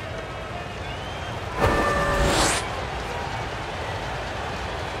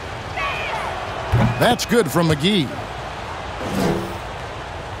 That's good from McGee.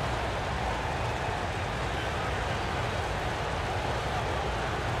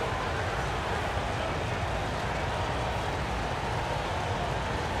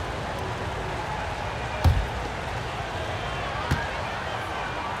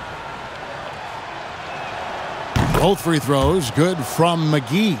 Both free throws good from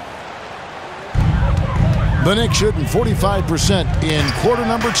McGee. The Knicks shooting 45% in quarter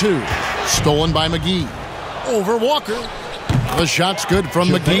number 2. Stolen by McGee. Over Walker. The shot's good from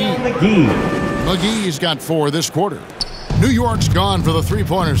McGee. McGee's got 4 this quarter. New York's gone for the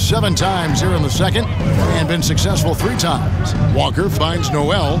three-pointer 7 times here in the second and been successful 3 times. Walker finds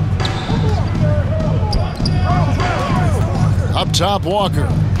Noel. Up top, Walker.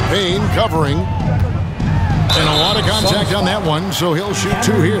 Payne covering. And a lot of contact on that one, so he'll shoot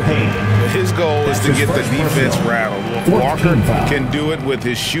 2 here. His goal is to get the defense rattled. Walker can do it with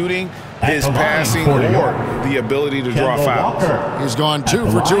his shooting, his passing, or the ability to draw fouls. He's gone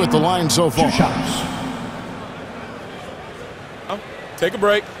 2 for 2 at the line so far. Take a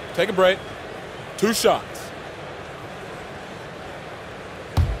break. Take a break. 2 shots.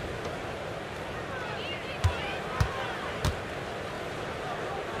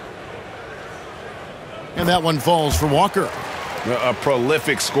 And that one falls for Walker. A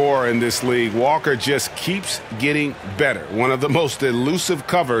prolific scorer in this league. Walker just keeps getting better. One of the most elusive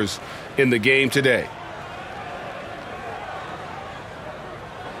covers in the game today.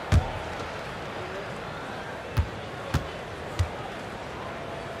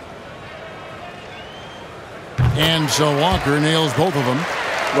 And so Walker nails both of them.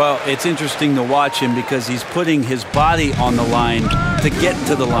 Well, it's interesting to watch him because he's putting his body on the line to get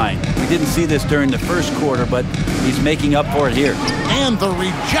to the line. We didn't see this during the first quarter, but he's making up for it here. And the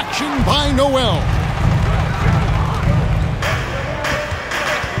rejection by Noel.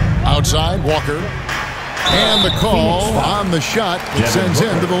 Outside, Walker. And the call on the shot that sends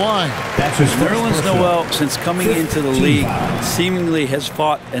him to the line. Nerlens Noel, since coming into the league, seemingly has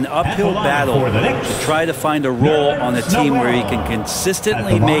fought an uphill battle to try to find a role on a team where he can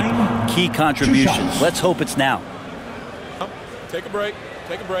consistently make key contributions. Let's hope it's now. Take a break.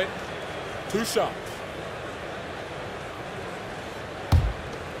 Take a break. 2 shots.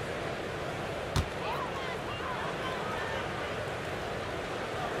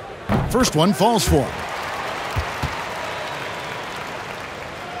 First one falls for him.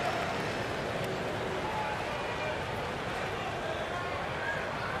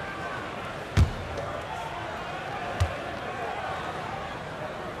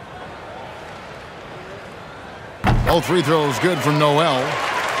 All free throws good from Noel.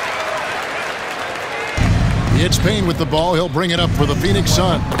 It's Payne with the ball. He'll bring it up for the Phoenix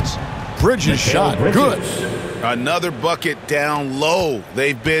Suns. Bridges shot. Good. Another bucket down low.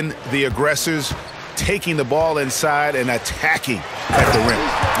 They've been the aggressors, taking the ball inside and attacking at the rim.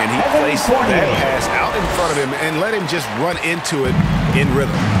 And he placed that pass out in front of him and let him just run into it in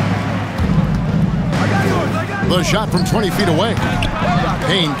rhythm. The shot from 20 feet away.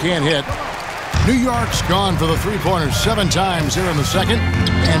 Payne can't hit. New York's gone for the three-pointers 7 times here in the second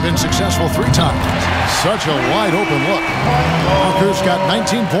and been successful 3 times. Such a wide-open look. Walker's got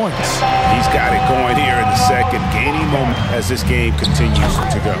 19 points. He's got it going here in the second, gaining moment as this game continues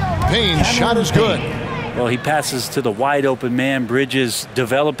to go. Payne's shot is good. Well, he passes to the wide-open man. Bridges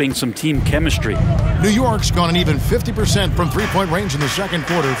developing some team chemistry. New York's gone an even 50% from three-point range in the second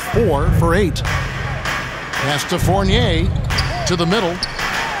quarter, 4 for 8. Pass to Fournier, to the middle.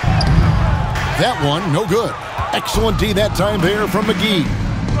 That one, no good. Excellent D that time there from McGee.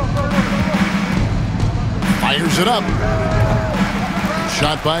 Fires it up.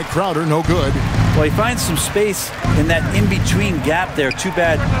 Shot by Crowder, no good. Well, he finds some space in that in-between gap there. Too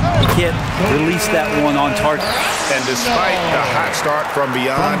bad he can't release that one on target. And despite the hot start from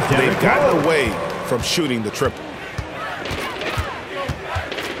beyond, they've gotten away from shooting the triple.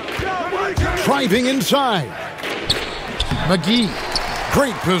 Driving inside. McGee.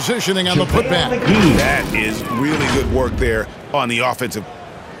 Great positioning on the putback. That is really good work there on the offensive.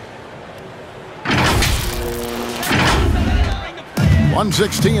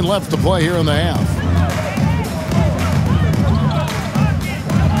 1:16 left to play here in the half.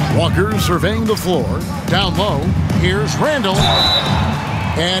 Walker surveying the floor. Down low. Here's Randall.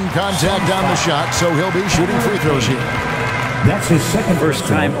 And contact on the shot, so he'll be shooting free throws here. That's his second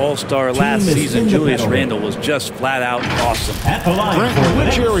first-time All-Star last season. Julius Randle was just flat-out awesome. At the line. Brent,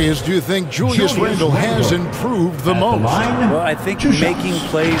 which areas do you think Julius Randle has improved the most? Well, I think making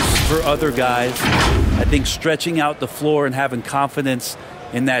plays for other guys. I think stretching out the floor and having confidence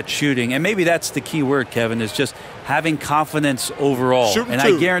in that shooting. And maybe that's the key word, Kevin, is just having confidence overall. And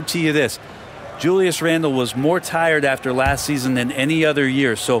I guarantee you this. Julius Randle was more tired after last season than any other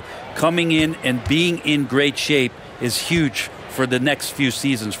year. So coming in and being in great shape is huge for the next few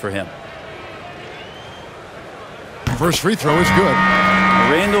seasons for him. First free throw is good.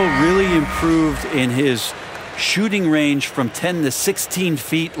 Randle really improved in his shooting range from 10 to 16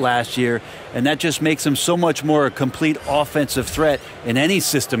 feet last year, and that just makes him so much more a complete offensive threat in any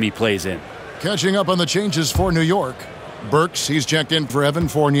system he plays in. Catching up on the changes for New York. Burks, he's checked in for Evan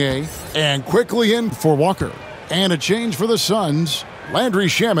Fournier, and quickly in for Walker. And a change for the Suns. Landry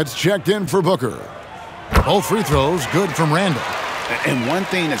Shamet's checked in for Booker. Both free throws good from Randle. And one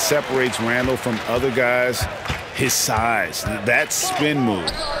thing that separates Randle from other guys, his size, that spin move.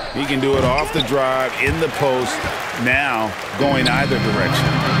 He can do it off the drive, in the post, now going either direction.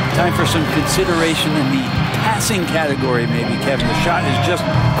 Time for some consideration in the passing category, maybe, Kevin. The shot is just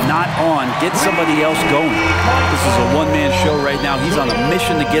not on. Get somebody else going. This is a one-man show right now. He's on a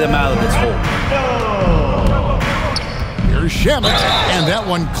mission to get him out of this hole. Here's Shamet, and that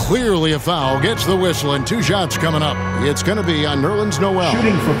one clearly a foul. Gets the whistle, and 2 shots coming up. It's going to be on Nerlens Noel.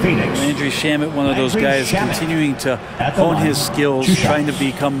 Shooting for Phoenix. Landry Shamet, one of those guys continuing to hone his skills, trying to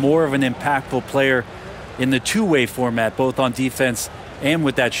become more of an impactful player in the two-way format, both on defense and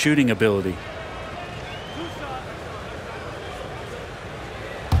with that shooting ability.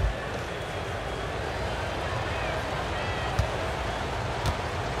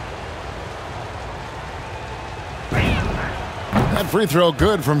 That free throw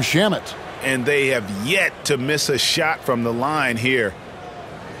good from Shamet. And they have yet to miss a shot from the line here.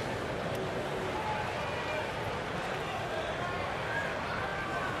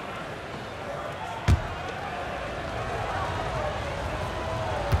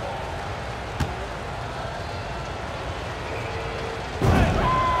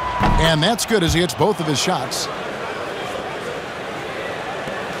 And that's good as he hits both of his shots.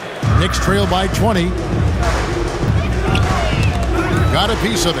 Knicks trail by 20. Got a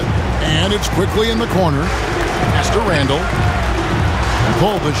piece of it. And it's quickly in the corner. Pass to Randle.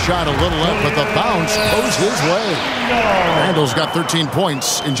 Pulled the shot a little up, but the bounce goes his way. Randle's got 13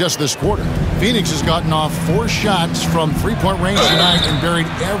 points in just this quarter. Phoenix has gotten off 4 shots from three-point range tonight and buried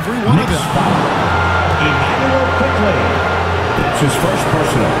every one of them. Emmanuel quickly. That's his first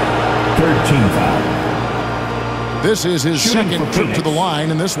personal. 13 foul. This is his second trip to the line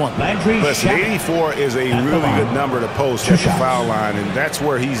in this one. Listen, 84 is a really good number to post at the foul line, and that's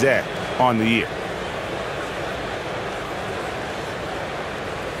where he's at on the year.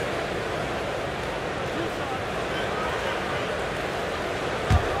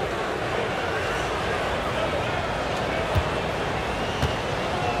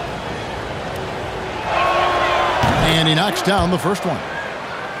 And he knocks down the first one.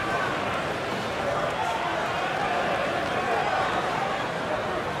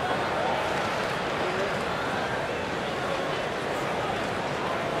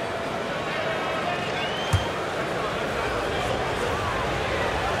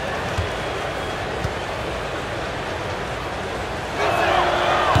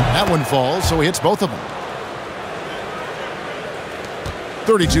 That one falls, so he hits both of them.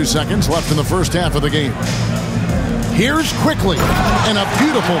 32 seconds left in the first half of the game. Here's quickly, and a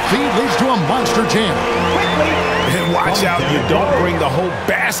beautiful feed leads to a monster jam. And watch out, you don't bring the whole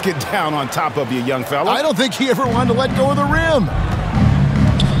basket down on top of you, young fella. I don't think he ever wanted to let go of the rim.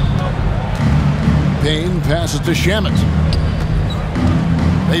 Payne passes to Shamet.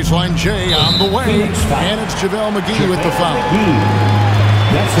 Baseline J on the way, and it's JaVale McGee with the foul.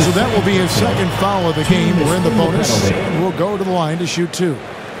 So that will be his second foul of the game. We're in the bonus, and we'll go to the line to shoot 2.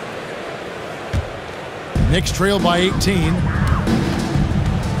 Knicks trail by 18.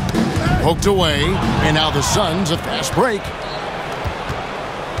 Poked away, and now the Suns a fast break.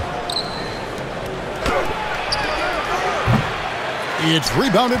 It's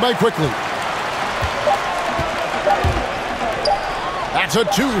rebounded by Quickly. That's a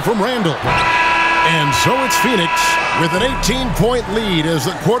 2 from Randall. And so it's Phoenix with an 18-point lead as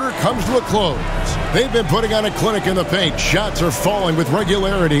the quarter comes to a close. They've been putting on a clinic in the paint. Shots are falling with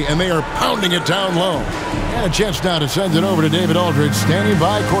regularity, and they are pounding it down low. And a chance now to send it over to David Aldridge, standing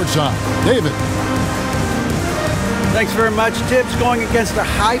by courtside. David. Thanks very much, Tibbs. Going against a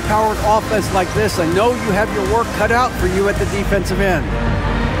high-powered offense like this, I know you have your work cut out for you at the defensive end.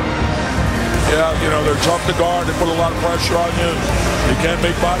 Yeah, they're tough to guard. They put a lot of pressure on you. You can't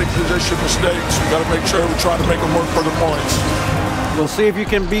make body position mistakes. You got to make sure we try to make them work for the points. We'll see if you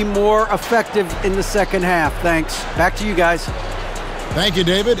can be more effective in the second half. Thanks. Back to you guys. Thank you,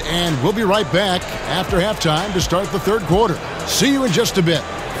 David, and we'll be right back after halftime to start the third quarter. See you in just a bit.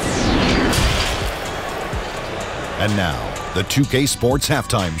 And now, the 2K Sports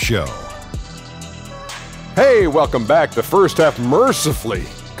Halftime Show. Hey, welcome back. The first half mercifully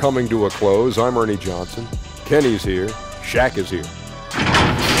coming to a close. I'm Ernie Johnson. Kenny's here. Shaq is here.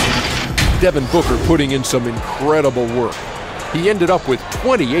 Devin Booker putting in some incredible work. He ended up with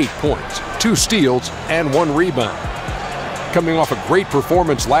 28 points, 2 steals, and 1 rebound. Coming off a great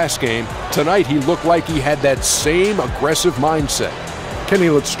performance last game, tonight he looked like he had that same aggressive mindset. Kenny,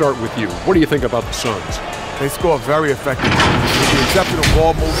 let's start with you. What do you think about the Suns? They score very effectively. With the exceptional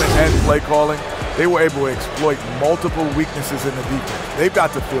ball movement and play calling, they were able to exploit multiple weaknesses in the defense. They've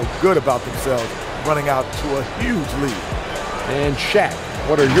got to feel good about themselves running out to a huge lead. And Shaq,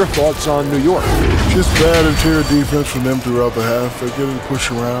 what are your thoughts on New York? Just bad interior defense from them throughout the half. They're getting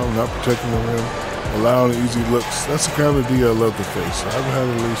pushed around, not protecting the rim, allowing easy looks. That's the kind of D I love to face. I've had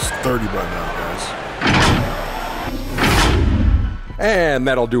at least 30 by now, guys. And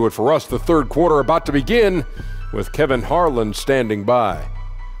that'll do it for us. The third quarter about to begin with Kevin Harlan standing by.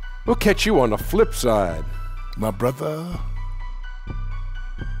 We'll catch you on the flip side, my brother.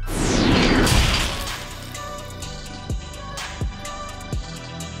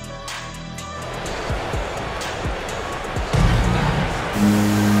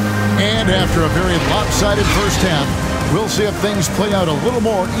 And after a very lopsided first half, we'll see if things play out a little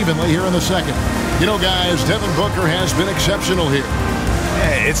more evenly here in the second. You know, guys, Devin Booker has been exceptional here.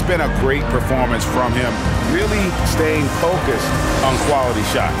 Yeah, it's been a great performance from him, really staying focused on quality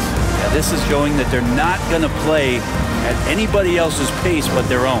shots. Yeah, this is showing that they're not going to play at anybody else's pace but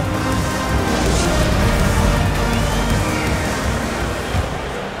their own.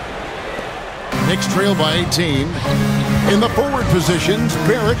 Knicks trail by 18. In the forward positions,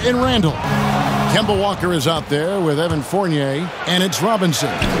 Barrett and Randall. Kemba Walker is out there with Evan Fournier, and it's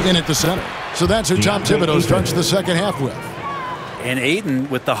Robinson in at the center. So that's who Tom Thibodeau starts the second half with. And Ayton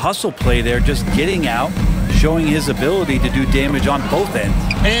with the hustle play there, just getting out, showing his ability to do damage on both ends.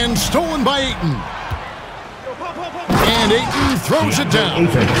 And stolen by Ayton. And Ayton throws it down.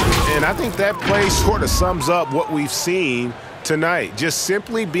 And I think that play sort of sums up what we've seen tonight. Just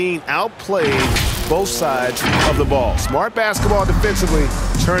simply being outplayed both sides of the ball. Smart basketball defensively,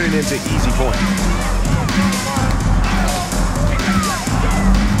 turning into easy points.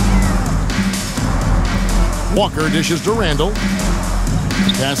 Walker dishes to Randall.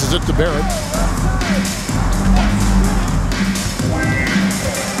 Passes it to Barrett.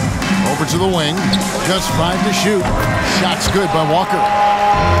 Over to the wing. Just 5 to shoot. Shot's good by Walker.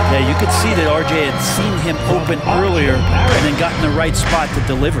 Yeah, you could see that RJ had seen him open earlier and then got in the right spot to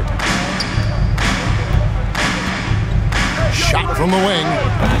deliver. Shot from the wing.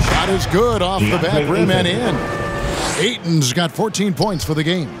 Shot is good off the back rim and in. Ayton's got 14 points for the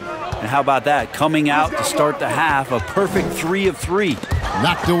game. And how about that? Coming out to start the half, a perfect 3 of 3.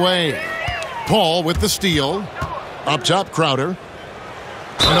 Knocked away. Paul with the steal. Up top, Crowder.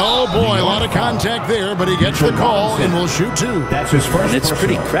 And oh boy, a lot of contact there, but he gets the call and will shoot 2. That's his first. And it's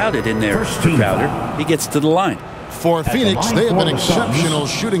pretty crowded in there for Crowder. He gets to the line. For Phoenix, they have been exceptional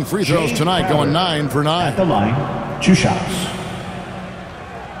shooting free throws tonight, going 9 for 9. At the line, 2 shots.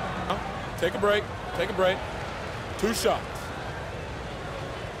 Take a break. Take a break. 2 shots.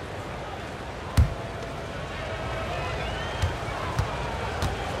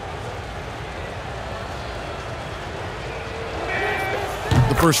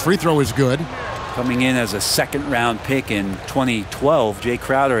 The first free throw is good. Coming in as a second-round pick in 2012, Jay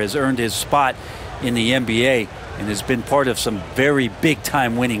Crowder has earned his spot in the NBA and has been part of some very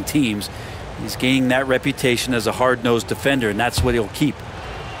big-time winning teams. He's gaining that reputation as a hard-nosed defender, and that's what he'll keep.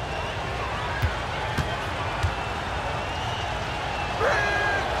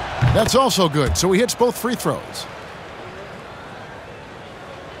 That's also good, so he hits both free throws.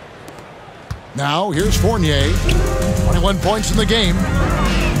 Now, here's Fournier. 21 points in the game.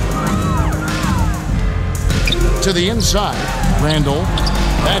 To the inside. Randall.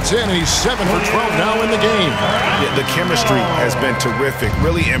 That's in, and he's 7 for 12 now in the game. Yeah, the chemistry has been terrific.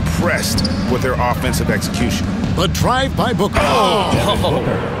 Really impressed with their offensive execution. The drive by Booker.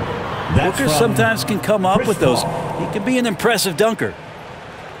 Booker sometimes can come up with those. He can be an impressive dunker.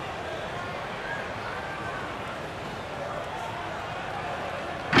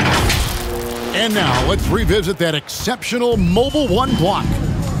 And now let's revisit that exceptional mobile one block.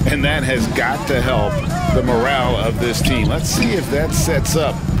 And that has got to help the morale of this team. Let's see if that sets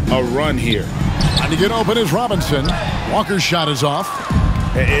up a run here. Trying to get open is Robinson. Walker's shot is off.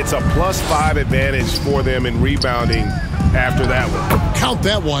 It's a +5 advantage for them in rebounding after that one. Count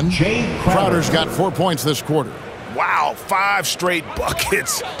that one. Crowder's got 4 points this quarter. Wow, 5 straight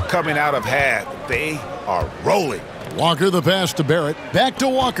buckets coming out of half. They are rolling. Walker the pass to Barrett. Back to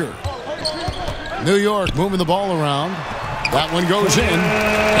Walker. New York moving the ball around. That one goes in,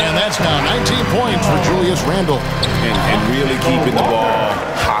 and that's now 19 points for Julius Randle. And really keeping the ball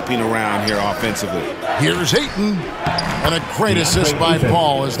hopping around here offensively. Here's Ayton, and a great assist by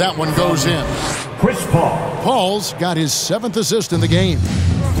Paul as that one goes in. Chris Paul. Paul's got his 7th assist in the game.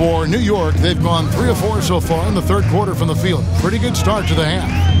 For New York, they've gone 3 of 4 so far in the third quarter from the field. Pretty good start to the half.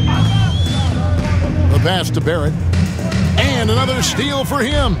 The pass to Barrett, and another steal for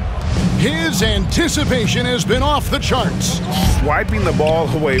him. His anticipation has been off the charts. Swiping the ball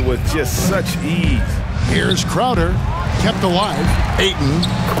away with just such ease. Here's Crowder, kept alive. Ayton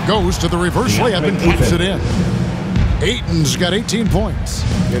goes to the reverse layup and puts it in. Ayton's got 18 points.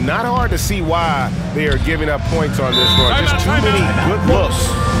 And not hard to see why they are giving up points on this run. Just too many good looks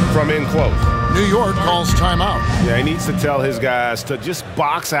from in close. New York calls timeout. Yeah, he needs to tell his guys to just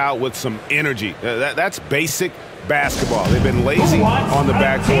box out with some energy. That's basic basketball. They've been lazy on the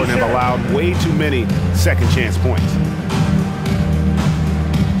backcourt and have allowed way too many second chance points.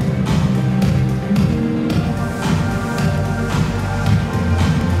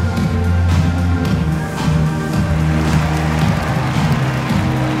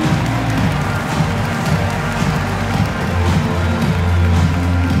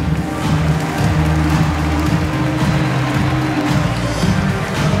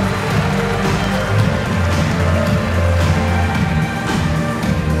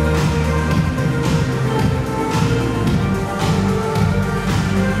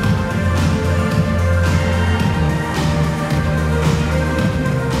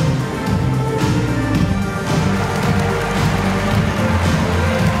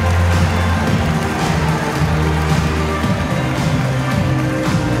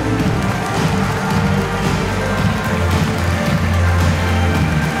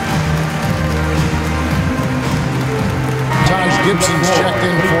 Gibson's checked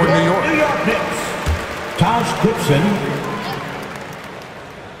in for New York. New York Knicks. Taj Gibson.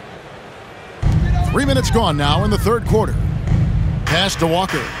 3 minutes gone now in the third quarter. Pass to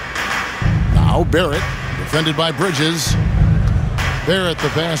Walker. Now Barrett, defended by Bridges. Barrett the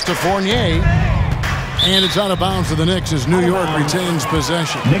pass to Fournier. And it's out of bounds to the Knicks as New York retains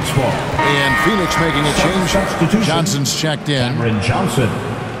possession. Knicks ball. And Phoenix making a change. Johnson's checked in. Cameron Johnson.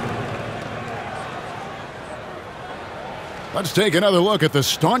 Let's take another look at the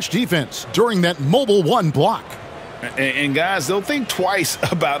staunch defense during that mobile one block. And guys, they'll think twice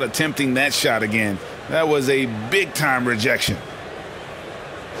about attempting that shot again. That was a big-time rejection.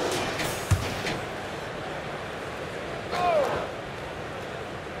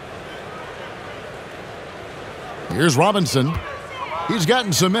 Here's Robinson. He's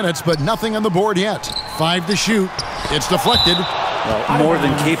gotten some minutes, but nothing on the board yet. 5 to shoot. It's deflected. Well, more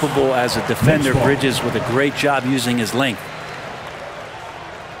than capable as a defender, Bridges with a great job using his length.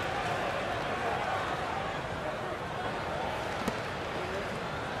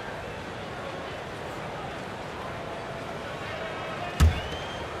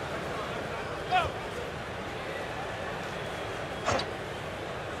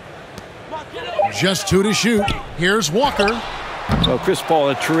 Just 2 to shoot. Here's Walker. Well, Chris Paul,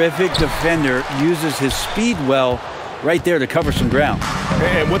 a terrific defender, uses his speed well right there to cover some ground.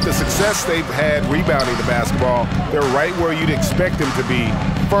 And with the success they've had rebounding the basketball, they're right where you'd expect them to be,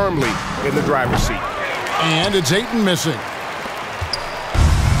 firmly in the driver's seat. And it's Ayton missing.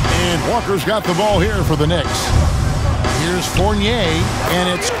 And Walker's got the ball here for the Knicks. Here's Fournier,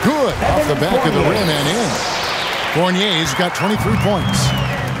 and it's good off the back of the rim and in. Fournier's got 23 points.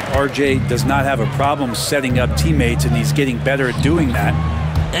 RJ does not have a problem setting up teammates, and he's getting better at doing that.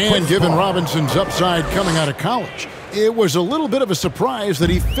 And given Robinson's upside coming out of college, it was a little bit of a surprise that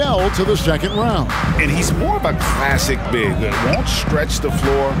he fell to the second round. And he's more of a classic big. It won't stretch the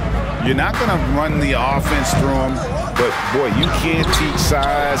floor. You're not going to run the offense through him. But, boy, you can't teach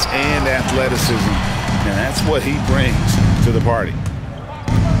size and athleticism. And that's what he brings to the party.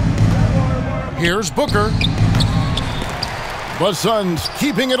 Here's Booker. The Suns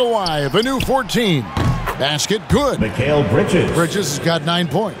keeping it alive. A new 14. Basket good. Mikal Bridges. Bridges has got 9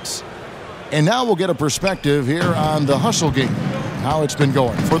 points. And now we'll get a perspective here on the hustle game, how it's been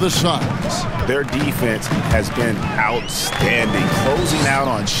going for the Suns. Their defense has been outstanding, closing out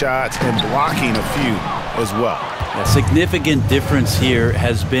on shots and blocking a few as well. A significant difference here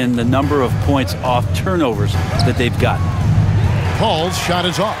has been the number of points off turnovers that they've gotten. Paul's shot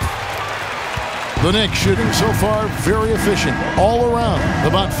is off. The Knicks shooting so far very efficient all around,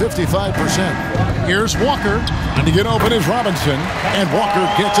 about 55%. Here's Walker, and to get open is Robinson, and Walker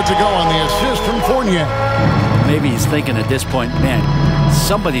gets it to go on the assist from Fournier. Maybe he's thinking at this point, man,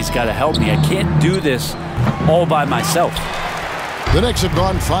 somebody's got to help me. I can't do this all by myself. The Knicks have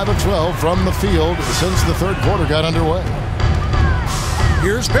gone 5 of 12 from the field since the third quarter got underway.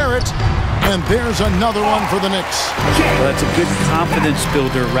 Here's Barrett, and there's another one for the Knicks. Well, that's a good confidence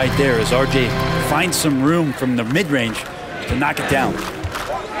builder right there as RJ finds some room from the mid-range to knock it down.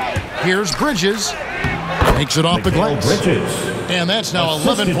 Here's Bridges. Makes it off the glass. And that's now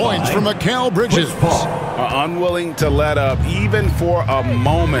 11 points from Mikal Bridges. Unwilling to let up even for a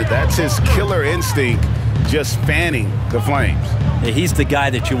moment. That's his killer instinct, just fanning the flames. Yeah, he's the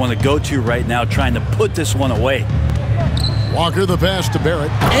guy that you want to go to right now trying to put this one away. Walker the pass to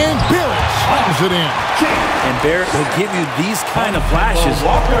Barrett, and Barrett slams it in. And Barrett will give you these kind of flashes.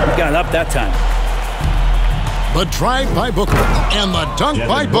 He got up that time. The drive by Booker, and the dunk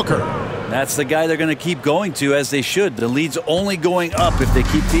by Booker. That's the guy they're going to keep going to, as they should. The lead's only going up if they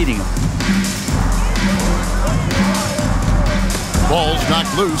keep feeding him. Ball's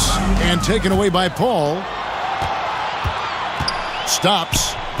knocked loose and taken away by Paul.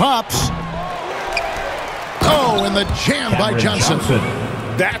 Stops, pops. Oh, and the jam by Johnson.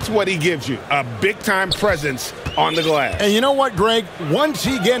 That's what he gives you, a big-time presence on the glass. And you know what, Greg? Once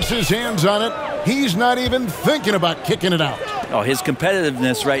he gets his hands on it, he's not even thinking about kicking it out. Oh, his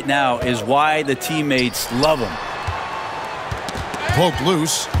competitiveness right now is why the teammates love him. Poked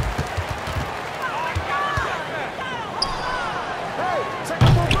loose.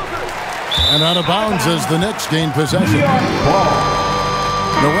 And out of bounds as the Knicks gain possession.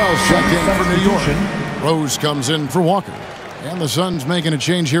 Noel's checked in for New York. Rose comes in for Walker. And the Suns making a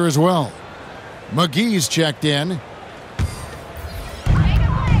change here as well. McGee's checked in.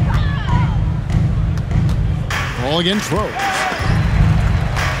 Ball against Rose.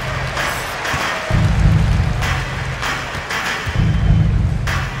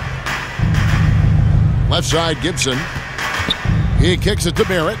 Left side, Gibson. He kicks it to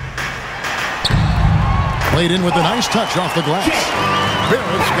Barrett. Played in with a nice touch off the glass.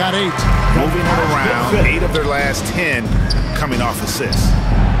 Barrett's got 8. Moving it around, 8 of their last 10 coming off assists.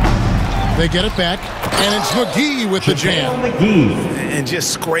 They get it back, and it's McGee with the jam. And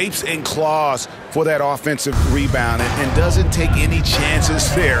just scrapes and claws for that offensive rebound and doesn't take any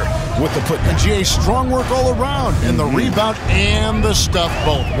chances there with the putback. GA, strong work all around, and the rebound and the stuff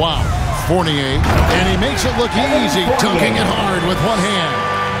both. Wow. Fournier, and he makes it look easy, dunking it hard with one hand.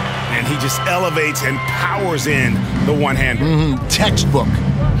 And he just elevates and powers in the one-hander. Textbook.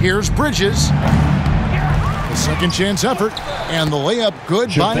 Here's Bridges. The second chance effort, and the layup good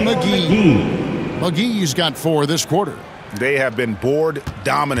by McGee. McGee's got 4 this quarter. They have been board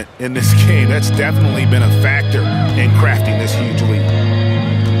dominant in this game. That's definitely been a factor in crafting this huge lead.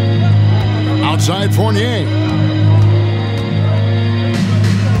 Outside Fournier.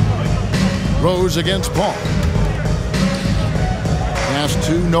 Rose against Paul. Pass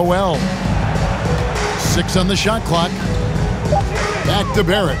to Noel. 6 on the shot clock. Back to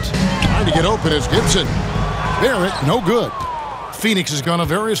Barrett. Trying to get open is Gibson. Barrett, no good. Phoenix has gone a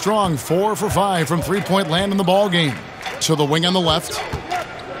very strong 4 for 5 from three-point land in the ball game. So the wing on the left.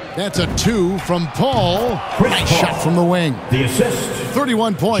 That's a 2 from Paul. Nice shot from the wing. The assist.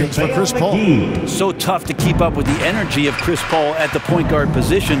 31 points for Chris Paul. So tough to keep up with the energy of Chris Paul at the point guard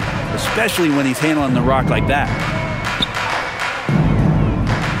position, especially when he's handling the rock like that.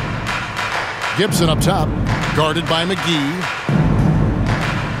 Gibson up top, guarded by McGee.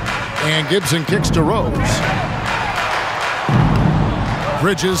 And Gibson kicks to Rose.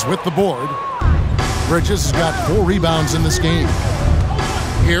 Bridges with the board. Bridges has got 4 rebounds in this game.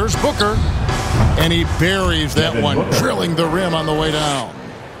 Here's Booker. And he buries that one, drilling the rim on the way down.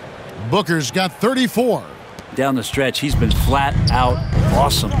 Booker's got 34. Down the stretch, he's been flat out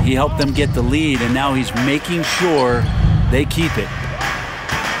awesome. He helped them get the lead, and now he's making sure they keep it.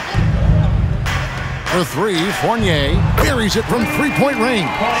 For 3, Fournier buries it from three-point range.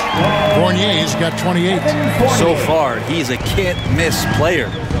 Fournier's got 28. So far, he's a can't-miss player.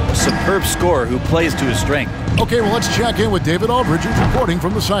 A superb scorer who plays to his strength. Okay, well, let's check in with David Aldridge reporting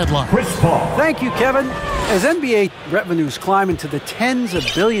from the sideline. Chris Paul. Thank you, Kevin. As NBA revenues climb into the tens of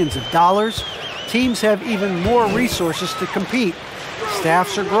billions of dollars, teams have even more resources to compete.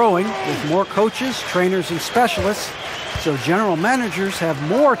 Staffs are growing with more coaches, trainers, and specialists, so general managers have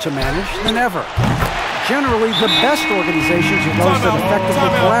more to manage than ever. Generally, the best organizations are those that effectively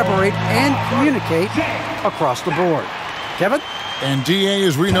collaborate and communicate across the board. Kevin? And DA,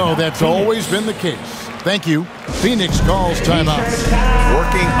 as we know, that's always been the case. Thank you. Phoenix calls timeout.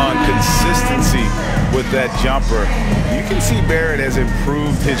 Working on consistency with that jumper. You can see Barrett has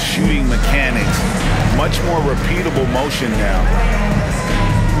improved his shooting mechanics. Much more repeatable motion now.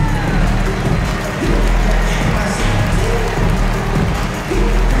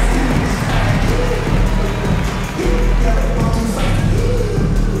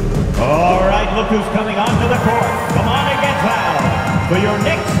 All right, look who's coming onto the court. Come on and get fouled for your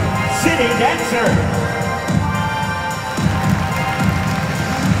Knicks City Dancer.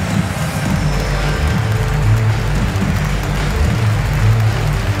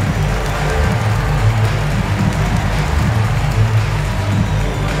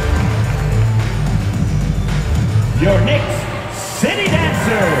 Your Knicks City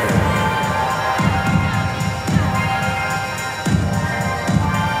Dancer.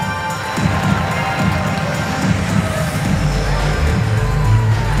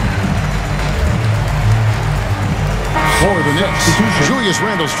 For the Knicks, Julius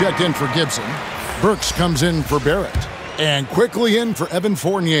Randle's checked in for Gibson. Burks comes in for Barrett. And quickly in for Evan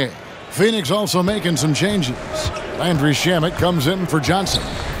Fournier. Phoenix also making some changes. Landry Shamet comes in for Johnson.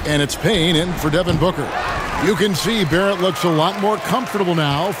 And it's Payne in for Devin Booker. You can see Barrett looks a lot more comfortable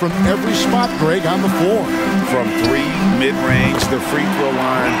now from every spot break on the floor. From 3, mid-range, the free throw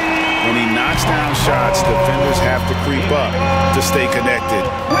line. When he knocks down shots, defenders have to creep up to stay connected.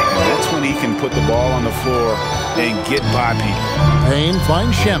 And that's when he can put the ball on the floor and get by people. Payne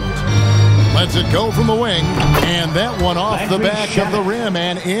finds Shamet. Lets it go from the wing. And that one off the back of the rim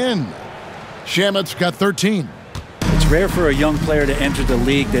and in. Shamet's got 13. It's rare for a young player to enter the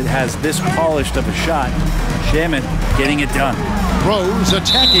league that has this polished of a shot. Shamet getting it done. Rose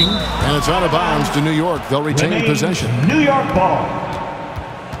attacking, and it's out of bounds to New York. They'll retain possession. New York ball.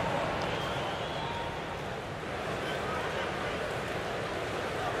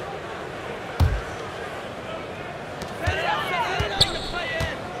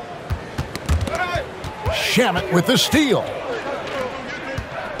 Shamet with the steal.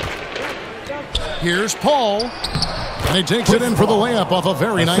 Here's Paul. And he takes it in for the layup off a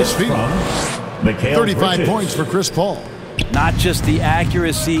very nice feed. 35 points for Chris Paul. Not just the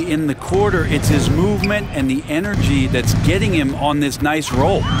accuracy in the quarter, it's his movement and the energy that's getting him on this nice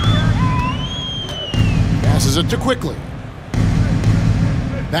roll. Passes it to Quickly.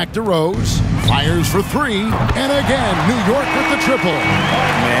 Back to Rose. Fires for 3. And again, New York with the triple.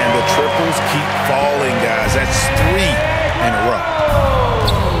 Man, the triples keep falling, guys. That's 3 in a row.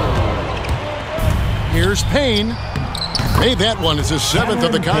 Here's Payne. Made that one. It's his 7th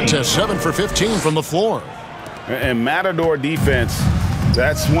of the contest. 7 for 15 from the floor. And Matador defense,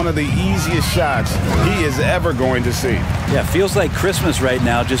 that's one of the easiest shots he is ever going to see. Yeah, feels like Christmas right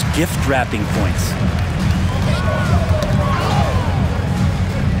now, just gift wrapping points.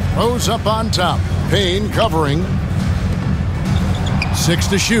 Rose up on top. Payne covering. 6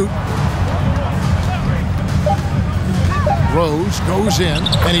 to shoot. Rose goes in,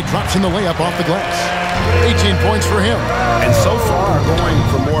 and he drops in the layup off the glass. 18 points for him. And so far, going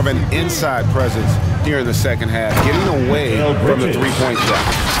for more of an inside presence here in the second half, getting away from the three-point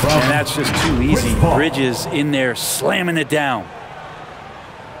shot. And that's just too easy. Bridges in there slamming it down.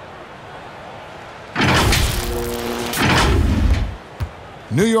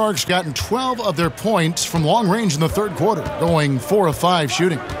 New York's gotten 12 of their points from long range in the third quarter, going 4 of 5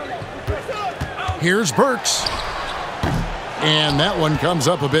 shooting. Here's Burks. And that one comes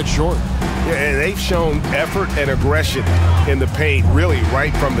up a bit short. Yeah, and they've shown effort and aggression in the paint, really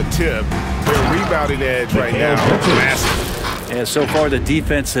right from the tip. Their rebounding edge right now is massive. Yeah, so far the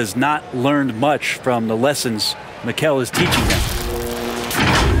defense has not learned much from the lessons Mikel is teaching them.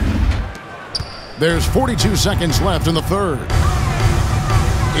 There's 42 seconds left in the third.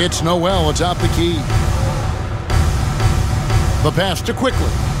 It's Noel atop the key. The pass to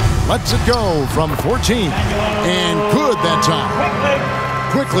Quickly. Lets it go from 14. And good that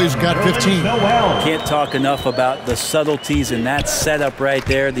time. Quickly's got 15. Can't talk enough about the subtleties in that setup right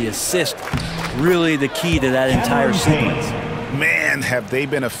there. The assist, really the key to that entire sequence. Man, have they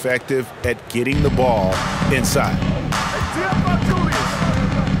been effective at getting the ball inside.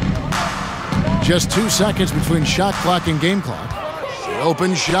 Just 2 seconds between shot clock and game clock.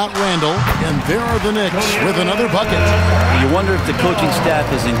 Open shot Randall, and there are the Knicks with another bucket. You wonder if the coaching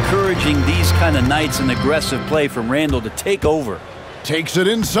staff is encouraging these kind of nights and aggressive play from Randall to take over. Takes it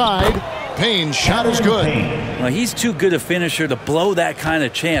inside. Payne's shot is good. Well, he's too good a finisher to blow that kind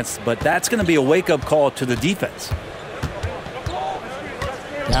of chance, but that's going to be a wake-up call to the defense.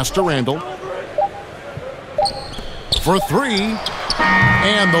 Pass to Randall. For three.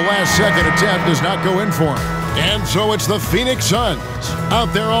 And the last second attempt does not go in for him. And so it's the Phoenix Suns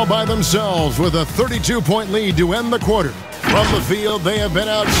out there all by themselves with a 32-point lead to end the quarter. From the field, they have been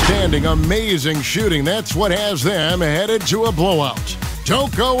outstanding, amazing shooting. That's what has them headed to a blowout.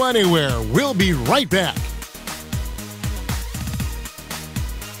 Don't go anywhere. We'll be right back.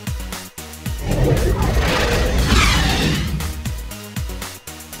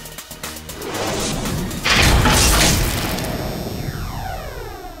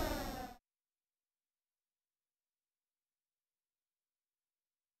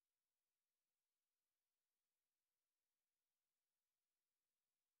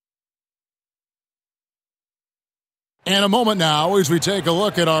 And a moment now as we take a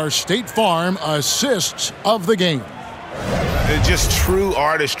look at our State Farm assists of the game. Just true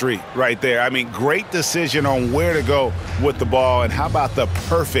artistry right there. I mean, great decision on where to go with the ball, and how about the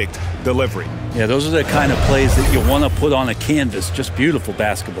perfect delivery? Yeah, those are the kind of plays that you want to put on a canvas. Just beautiful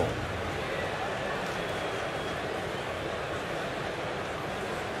basketball.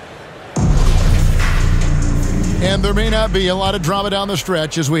 And there may not be a lot of drama down the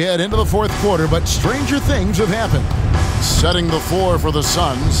stretch as we head into the fourth quarter, but stranger things have happened. Setting the floor for the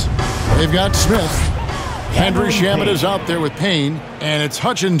Suns, they've got Smith. Henry Shamet is out there with Payne, and it's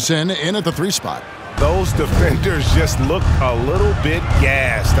Hutchinson in at the 3 spot. Those defenders just look a little bit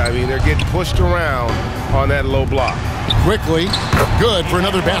gassed. I mean, they're getting pushed around on that low block. Quickly, good for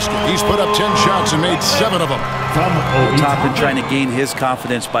another basket. He's put up 10 shots and made 7 of them. Toppin trying to gain his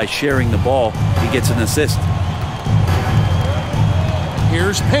confidence by sharing the ball. He gets an assist.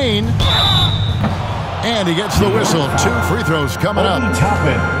 Here's Payne. And he gets the whistle. 2 free throws coming up.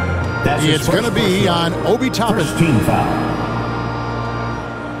 It's going to be on Obi Toppin.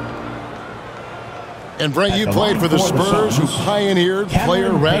 And Brent, you played for the Spurs, who pioneered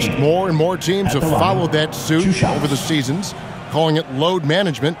player rest. More and more teams have followed that suit over the seasons, calling it load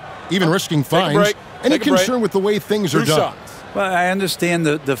management, even risking fines. Any concern with the way things are done? Well, I understand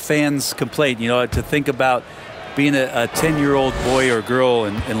the fans' complaint. You know, to think about being a 10-year-old boy or girl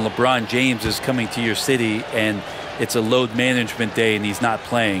and LeBron James is coming to your city and it's a load management day and he's not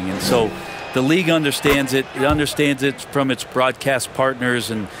playing. And so the league understands it. It understands it from its broadcast partners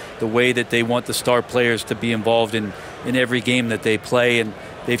and the way that they want the star players to be involved in every game that they play. And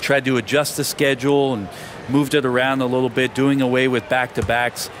they've tried to adjust the schedule and moved it around a little bit, doing away with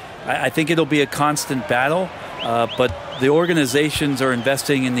back-to-backs. I think it'll be a constant battle, but the organizations are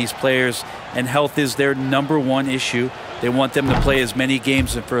investing in these players, and health is their #1 issue. They want them to play as many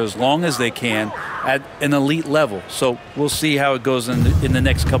games and for as long as they can at an elite level. So we'll see how it goes in the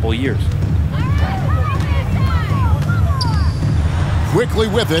next couple of years. Quickly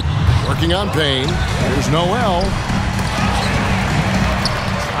with it, working on Payne. Here's Noel.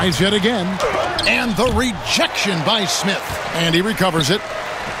 Tries yet again. And the rejection by Smith. And he recovers it.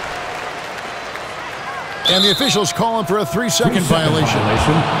 And the officials call him for a 3-second violation.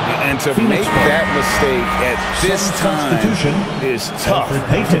 And to make that mistake at this time is tough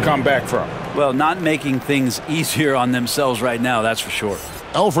to come back from. Well, not making things easier on themselves right now, that's for sure.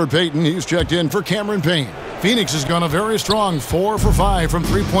 Alfred Payton, he's checked in for Cameron Payne. Phoenix has gone a very strong 4 for 5 from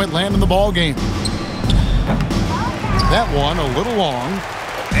 3-point land in the ball game. That one a little long.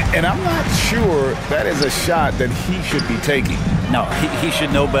 And I'm not sure that is a shot that he should be taking. No, he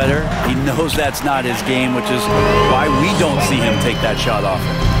should know better. He knows that's not his game, which is why we don't see him take that shot often.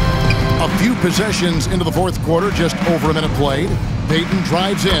 A few possessions into the fourth quarter, just over a minute played. Payton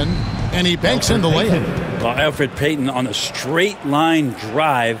drives in, And he banks in the layup. Well, Elfrid Payton on a straight line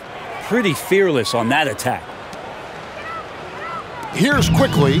drive. Pretty fearless on that attack. Here's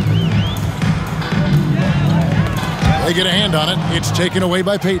Quickly. They get a hand on it. It's taken away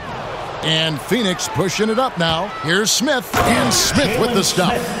by Payton. And Phoenix pushing it up now. Here's Smith. And Smith with the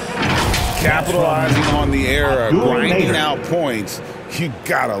stop. Capitalizing on the error, grinding out points. You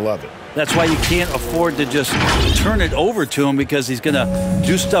gotta love it. That's why you can't afford to just turn it over to him, because he's going to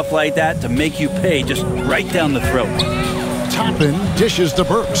do stuff like that to make you pay just right down the throat. Toppin dishes to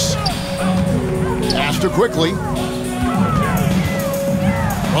Burks. Pass to Quickly.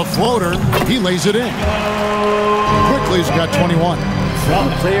 A floater. He lays it in. Quickly's got 21. When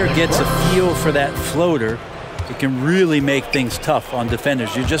the player gets a feel for that floater, it can really make things tough on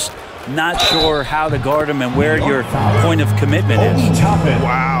defenders. You're just not sure how to guard him and where your point of commitment is.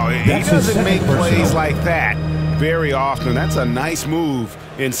 Wow, he doesn't make plays like that very often. That's a nice move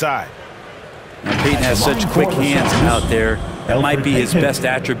inside. Now, Payton has such quick hands out there. That might be his best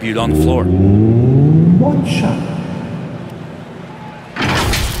attribute on the floor. One shot.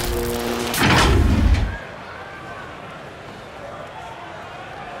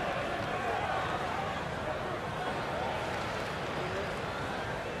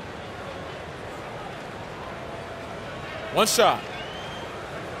 One shot.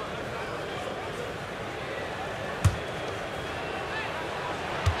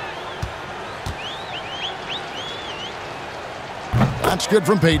 That's good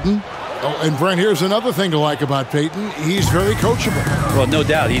from Payton. Oh, and Brent, here's another thing to like about Payton. He's very coachable. Well, no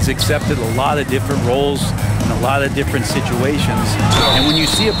doubt. He's accepted a lot of different roles in a lot of different situations. And when you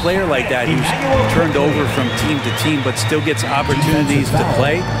see a player like that who's turned over from team to team but still gets opportunities to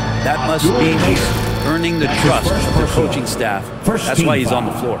play, that must mean he's earning the trust of the coaching staff. That's why he's on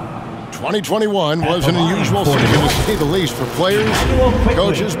the floor. 2021 was an unusual season, to say the least, for players,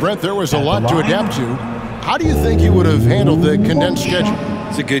 coaches. Brent, there was a lot to adapt to. How do you think you would have handled the condensed schedule?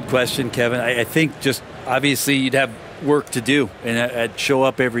 It's a good question, Kevin. I think just obviously you'd have work to do, and I'd show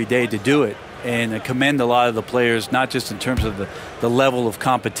up every day to do it. And I commend a lot of the players, not just in terms of the level of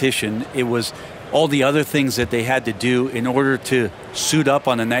competition. It was all the other things that they had to do in order to suit up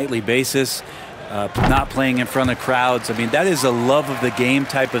on a nightly basis. Not playing in front of crowds. I mean, that is a love of the game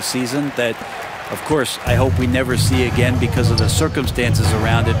type of season that, of course, I hope we never see again because of the circumstances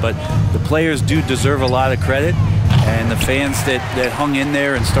around it. But the players do deserve a lot of credit, and the fans that hung in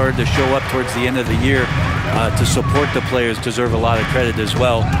there and started to show up towards the end of the year to support the players deserve a lot of credit as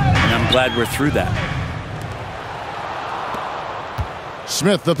well. And I'm glad we're through that.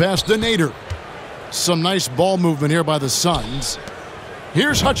 Smith, the pass to Nader. Some nice ball movement here by the Suns.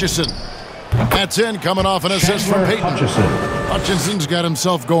 Here's Hutchison. That's in, coming off an assist from Payton. Hutchinson's got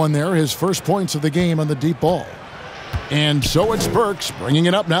himself going there, his first points of the game on the deep ball. And so it's Burks bringing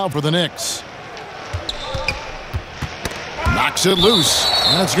it up now for the Knicks. Knocks it loose.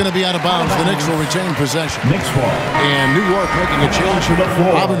 That's going to be out of bounds. The Knicks will retain possession. And New York making a change.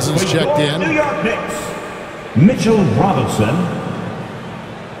 Robinson's checked in. New York Knicks. Mitchell Robinson.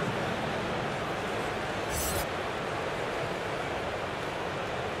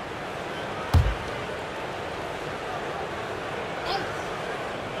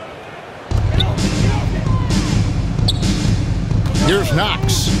 Here's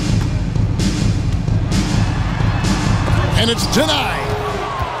Knox. And it's denied.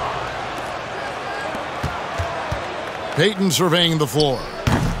 Payton surveying the floor.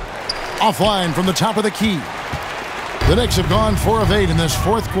 Offline from the top of the key. The Knicks have gone 4 of 8 in this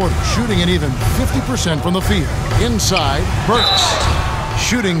fourth quarter, shooting an even 50% from the field. Inside, Burks.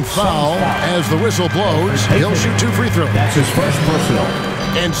 Shooting foul as the whistle blows. He'll shoot 2 free throws. That's his first personal.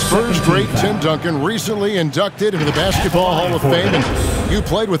 And Spurs great Tim Duncan recently inducted into the Basketball Hall of Fame. And you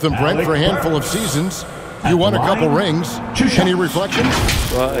played with him, Brent, for a handful of seasons. You won a couple rings. Any reflections?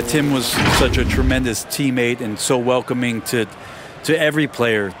 Well, Tim was such a tremendous teammate and so welcoming to every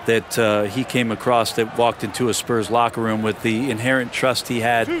player that he came across that walked into a Spurs locker room, with the inherent trust he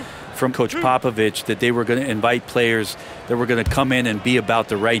had from Coach Popovich that they were going to invite players that were going to come in and be about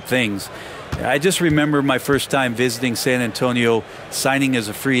the right things. I just remember my first time visiting San Antonio, signing as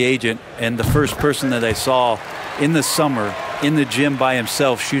a free agent, and the first person that I saw in the summer in the gym by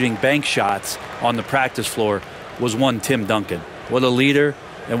himself shooting bank shots on the practice floor was one Tim Duncan. What a leader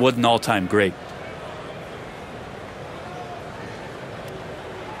and what an all-time great.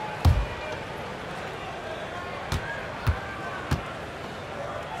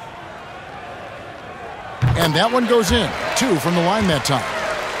 And that one goes in. 2 from the line that time.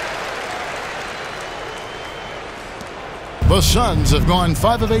 The Suns have gone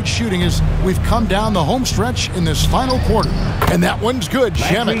 5 of 8 shooting as we've come down the home stretch in this final quarter. And that one's good.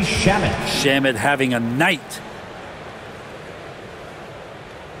 Shamet. Shamet having a night.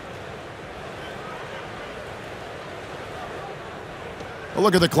 A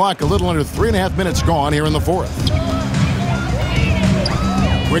look at the clock. A little under 3.5 minutes gone here in the fourth.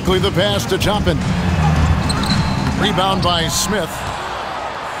 Quickly the pass to Toppin. Rebound by Smith.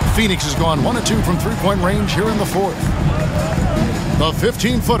 Phoenix has gone 1 of 2 from three-point range here in the fourth. The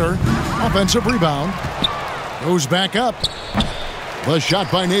 15-footer, offensive rebound, goes back up. The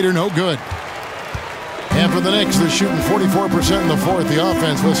shot by Nader, no good. And for the Knicks, they're shooting 44% in the fourth. The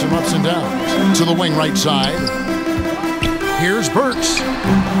offense with some ups and downs. To the wing right side. Here's Burks.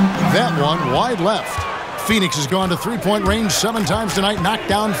 That one wide left. Phoenix has gone to three-point range 7 times tonight, knocked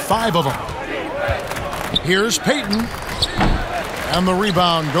down 5 of them. Here's Payton. And the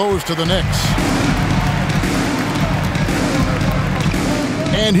rebound goes to the Knicks.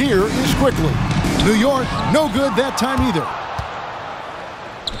 And here is Quickly. New York, no good that time either.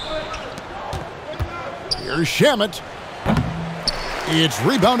 Here's Shamet. It's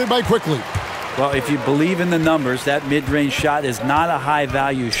rebounded by Quickly. Well, if you believe in the numbers, that mid-range shot is not a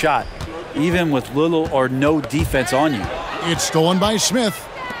high-value shot, even with little or no defense on you. It's stolen by Smith.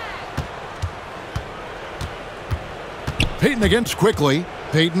 Payton against Quickly.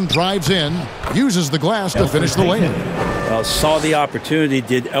 Payton drives in, uses the glass to finish the lane. Well, saw the opportunity,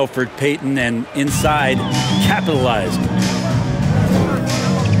 did Elfrid Payton, and inside capitalized.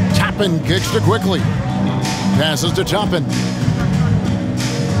 Toppin kicks to Quickly. Passes to Toppin.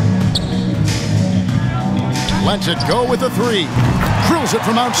 Lets it go with a 3. Drills it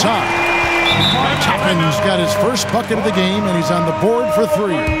from outside. Toppin's got his first bucket of the game, and he's on the board for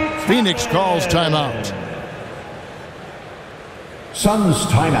 3. Phoenix calls timeout. Suns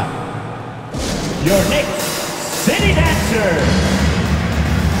timeout. Your Knicks City Dancer.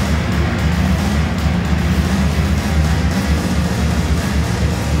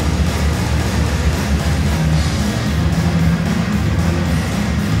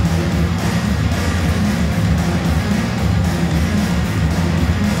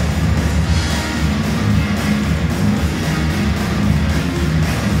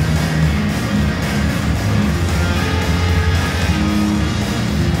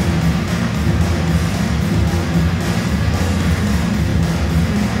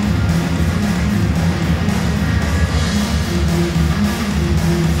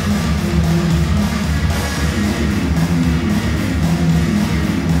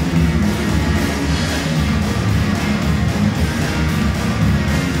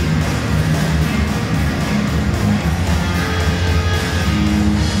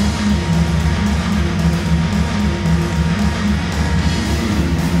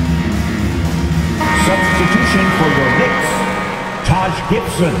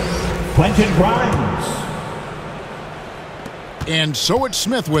 Quentin Grimes. And so it's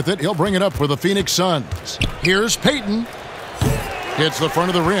Smith with it. He'll bring it up for the Phoenix Suns. Here's Payton. Hits the front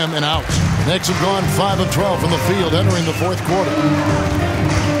of the rim and out. Knicks have gone 5 of 12 from the field entering the fourth quarter.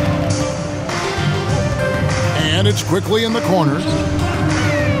 And it's Quickly in the corner.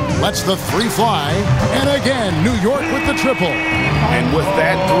 Lets the 3 fly. And again, New York with the triple. And with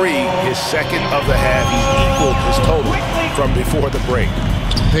that 3, his second of the half, he equaled his total from before the break.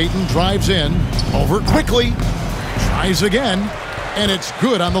 Payton drives in, over Quickly, tries again, and it's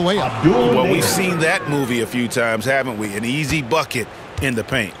good on the layup. Well, we've seen that movie a few times, haven't we? An easy bucket in the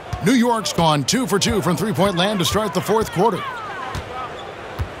paint. New York's gone 2 for 2 from three-point land to start the fourth quarter.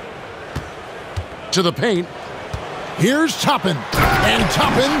 To the paint. Here's Toppin, and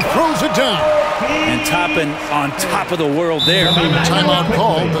Toppin throws it down. And Toppin on top of the world there. Timeout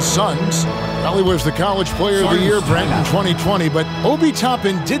called. The Suns. Well, he was the College Player of the Year, Brent, in 2020, but Obi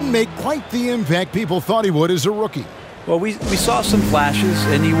Toppin didn't make quite the impact people thought he would as a rookie. Well, we saw some flashes,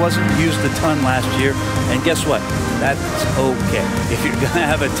 and he wasn't used a ton last year. And guess what? That's okay. If you're going to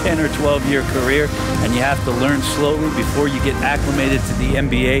have a 10 or 12-year career and you have to learn slowly before you get acclimated to the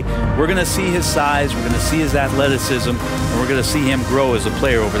NBA, we're going to see his size, we're going to see his athleticism, and we're going to see him grow as a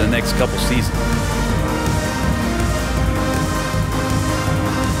player over the next couple seasons.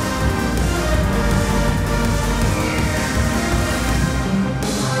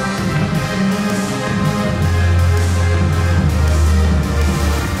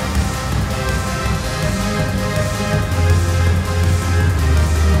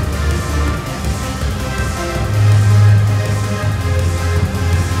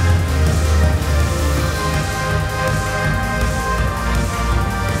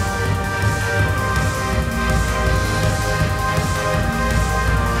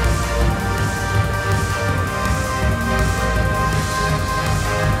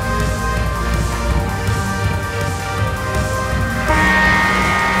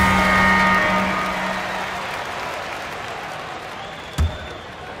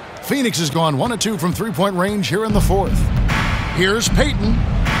 Phoenix has gone 1 of 2 from three-point range here in the fourth. Here's Payton.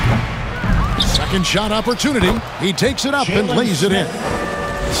 Second shot opportunity. He takes it up and lays it in.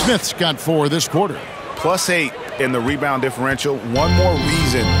 Smith's got 4 this quarter. +8 in the rebound differential. One more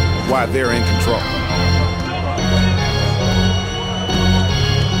reason why they're in control.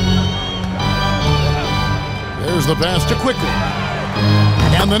 There's the pass to Quickly.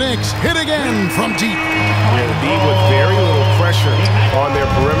 And the Knicks hit again from deep. Yeah, deep with very little pressure on their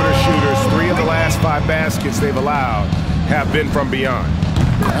perimeter shooters. 3 of the last 5 baskets they've allowed have been from beyond.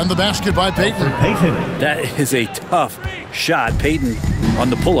 And the basket by Payton. That is a tough shot. Payton on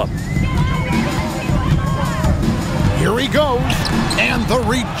the pull-up. Here he goes. And the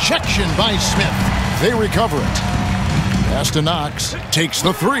rejection by Smith. They recover it. Pass to Knox. Takes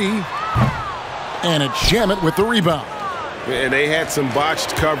the 3. And it's Shamet with the rebound. And they had some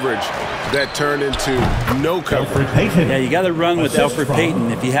botched coverage that turned into no coverage. Yeah, you got to run with Elfrid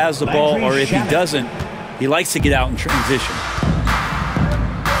Payton. If he has the ball or if he doesn't, he likes to get out in transition.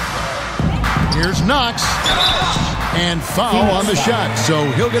 Here's Knox. And foul on the shot, so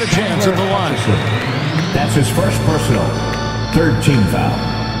he'll get a chance at the line. That's his first personal. 3rd team foul.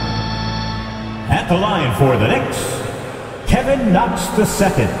 At the line for the Knicks, Kevin Knox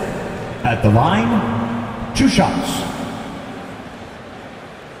II. At the line, 2 shots.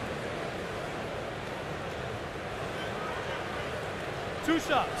 Two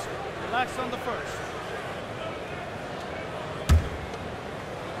shots. Relax on the first.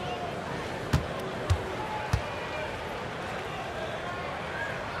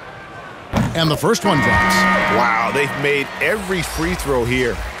 And the first one drops. Wow, they've made every free throw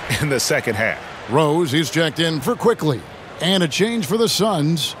here in the second half. Rose is checked in for Quickly. And a change for the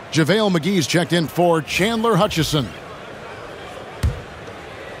Suns. JaVale McGee's checked in for Chandler Hutchison.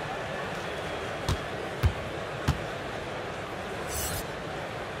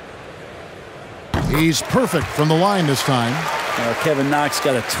 He's perfect from the line this time. Kevin Knox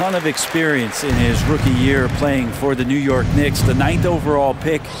got a ton of experience in his rookie year playing for the New York Knicks. The 9th overall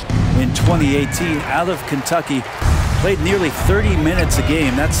pick in 2018 out of Kentucky. Played nearly 30 minutes a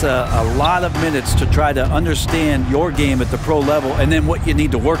game. That's a lot of minutes to try to understand your game at the pro level and then what you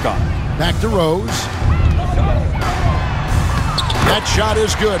need to work on. Back to Rose. That shot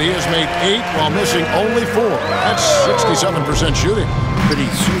is good. He has made 8 while missing only 4. That's 67% shooting. Pretty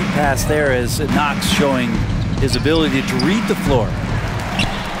sweet pass there as Knox showing his ability to read the floor.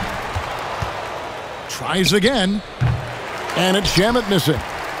 Tries again. And it's Shamet missing.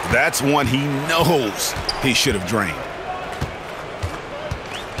 That's one he knows he should have drained.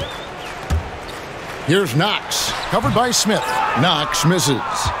 Here's Knox, covered by Smith. Knox misses.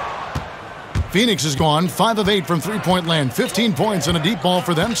 Phoenix has gone 5 of 8 from three-point land. 15 points and a deep ball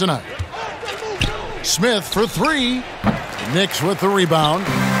for them tonight. Smith for 3. Knicks with the rebound.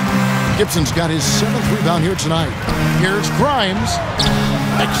 Gibson's got his 7th rebound here tonight. Here's Grimes.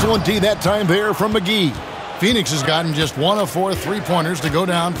 Excellent D that time there from McGee. Phoenix has gotten just 1 of 4 three-pointers to go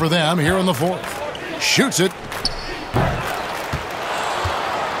down for them here in the 4th. Shoots it.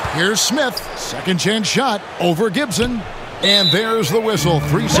 Here's Smith. Second chance shot over Gibson. And there's the whistle.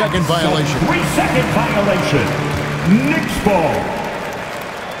 3-second violation. 3-second violation. Knicks ball.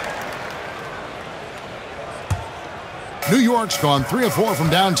 New York's gone 3 of 4 from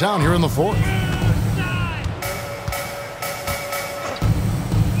downtown here in the 4th.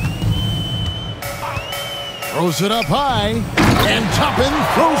 Throws it up high. And Toppin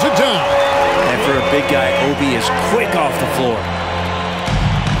throws it down. And for a big guy, Obi is quick off the floor.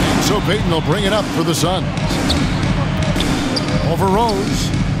 And so Payton will bring it up for the Suns. Over Rose.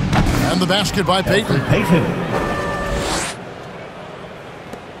 And the basket by Payton.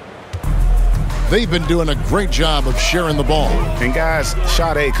 They've been doing a great job of sharing the ball. And guys,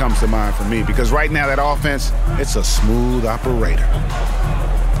 Sade comes to mind for me because right now that offense, it's a smooth operator.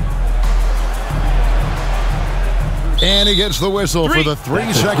 And he gets the whistle for the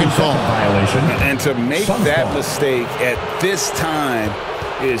 3-second call. And to make that mistake at this time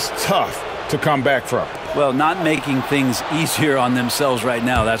is tough to come back from. Well, not making things easier on themselves right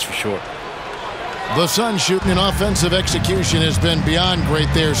now, that's for sure. The Suns shooting in offensive execution has been beyond great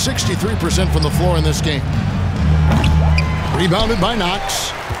there. 63% from the floor in this game. Rebounded by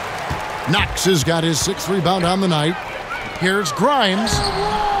Knox. Knox has got his 6th rebound on the night. Here's Grimes.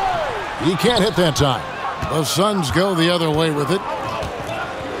 He can't hit that time. The Suns go the other way with it.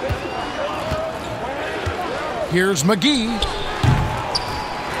 Here's McGee.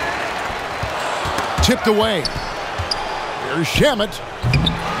 Tipped away. Here's Shamet.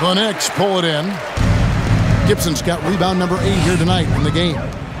 The Knicks pull it in. Gibson's got rebound number 8 here tonight in the game.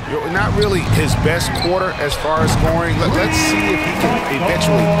 Not really his best quarter as far as scoring. Let's see if he can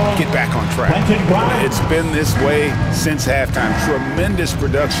eventually get back on track. It's been this way since halftime. Tremendous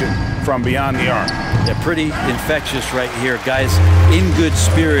production from beyond the arc. Yeah, pretty infectious right here. Guys in good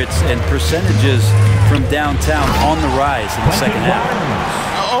spirits and percentages from downtown on the rise in the second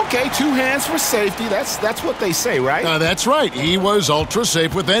half. Okay, 2 hands for safety. That's what they say, right? That's right. He was ultra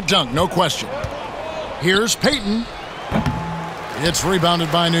safe with that dunk, no question. Here's Payton. It's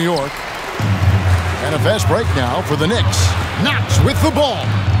rebounded by New York. And a fast break now for the Knicks. Knox with the ball.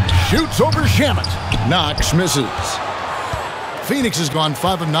 Shoots over Shamet. Knox misses. Phoenix has gone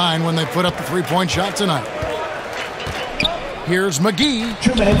 5 of 9 when they put up the three-point shot tonight. Here's McGee.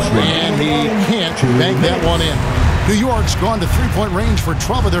 And he can't bank that one in. New York's gone to three-point range for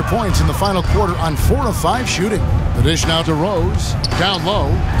 12 of their points in the final quarter on 4 of 5 shooting. The dish now to Rose. Down low,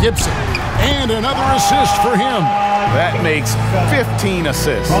 Gibson. And another assist for him. That makes 15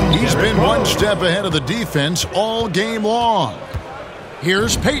 assists. He's been one step ahead of the defense all game long.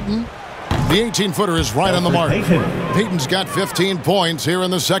 Here's Payton. The 18-footer is right on the mark. Payton's got 15 points here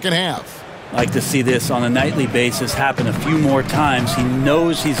in the second half. Like to see this on a nightly basis happen a few more times. He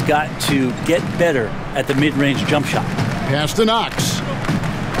knows he's got to get better at the mid-range jump shot. Pass to Knox.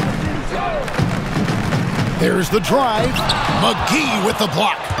 There's the drive. McGee with the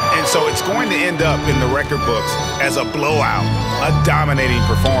block. And so it's going to end up in the record books as a blowout, a dominating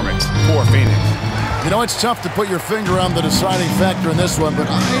performance for Phoenix. You know, it's tough to put your finger on the deciding factor in this one, but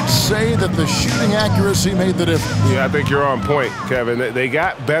I'd say that the shooting accuracy made the difference. Yeah, I think you're on point, Kevin. They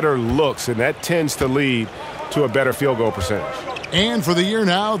got better looks, and that tends to lead to a better field goal percentage. And for the year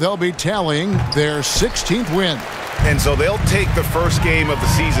now, they'll be tallying their 16th win. And so they'll take the first game of the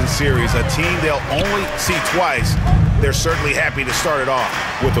season series, a team they'll only see twice. They're certainly happy to start it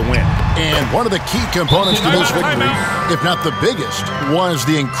off with a win. And one of the key components to this victory, if not the biggest, was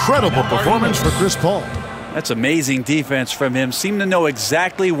the incredible performance for Chris Paul. That's amazing defense from him. Seemed to know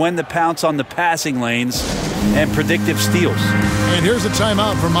exactly when to pounce on the passing lanes and predictive steals. And here's a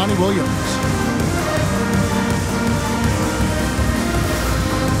timeout for Monty Williams.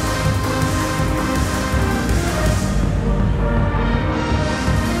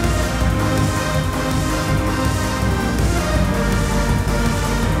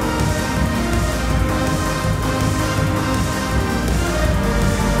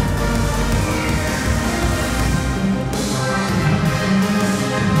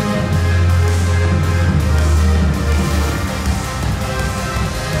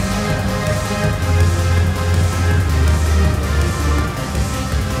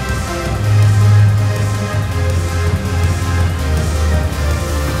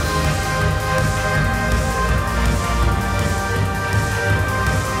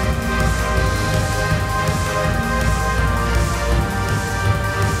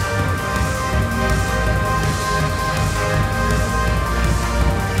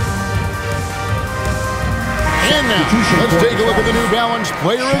 Let's take a look at the New Balance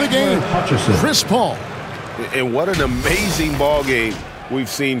player of the game, Chris Paul. And what an amazing ball game we've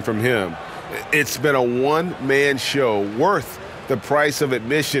seen from him. It's been a one-man show worth the price of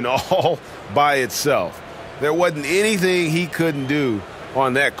admission all by itself. There wasn't anything he couldn't do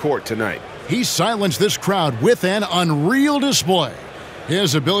on that court tonight. He silenced this crowd with an unreal display.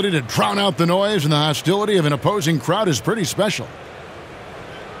 His ability to drown out the noise and the hostility of an opposing crowd is pretty special.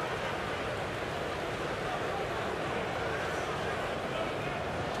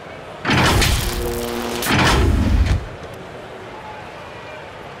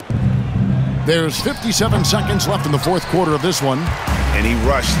 There's 57 seconds left in the fourth quarter of this one. And he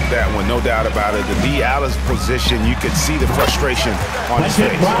rushed that one, no doubt about it. To be out of position, you could see the frustration on his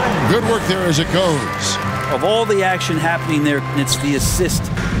face. Good work there as it goes. Of all the action happening there, it's the assist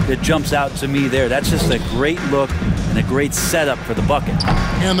that jumps out to me there. That's just a great look and a great setup for the bucket.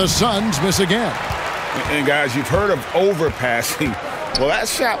 And the Suns miss again. And guys, you've heard of overpassing. Well, that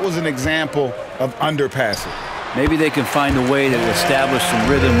shot was an example of underpassing. Maybe they can find a way to establish some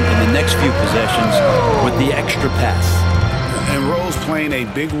rhythm in the next few possessions with the extra pass. And Rose playing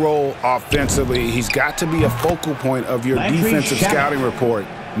a big role offensively. He's got to be a focal point of your defensive scouting report.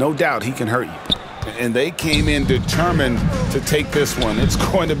 No doubt he can hurt you. And they came in determined to take this one. It's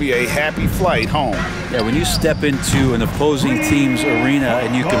going to be a happy flight home. Yeah, when you step into an opposing team's arena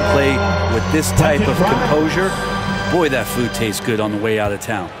and you can play with this type of composure, boy, that food tastes good on the way out of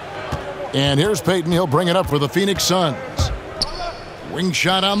town. And here's Payton. He'll bring it up for the Phoenix Suns. Wing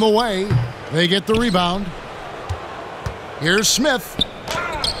shot on the way. They get the rebound. Here's Smith.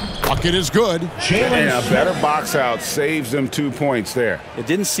 Bucket is good. And a better box out saves them 2 points there. It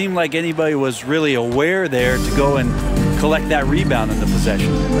didn't seem like anybody was really aware there to go and collect that rebound in the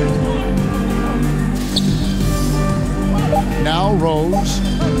possession. Now Rose.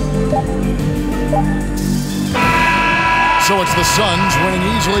 So it's the Suns winning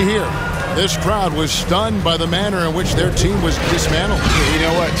easily here. This crowd was stunned by the manner in which their team was dismantled. You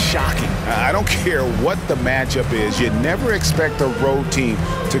know what? Shocking. I don't care what the matchup is. You never expect a road team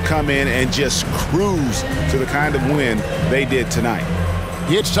to come in and just cruise to the kind of win they did tonight.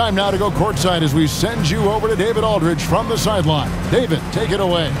 It's time now to go courtside as we send you over to David Aldridge from the sideline. David, take it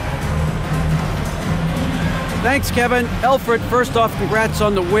away. Thanks, Kevin. Elfrid, first off, congrats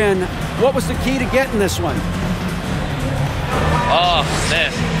on the win. What was the key to getting this one? Oh,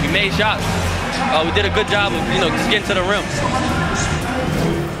 man, we made shots. We did a good job of, just getting to the rim.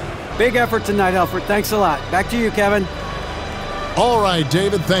 Big effort tonight, Elfrid. Thanks a lot. Back to you, Kevin. All right,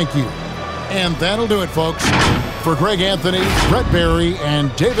 David, thank you. And that'll do it, folks. For Greg Anthony, Brett Barry,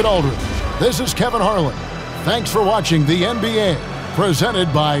 and David Aldridge, this is Kevin Harlan. Thanks for watching the NBA,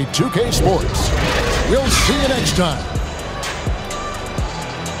 presented by 2K Sports. We'll see you next time.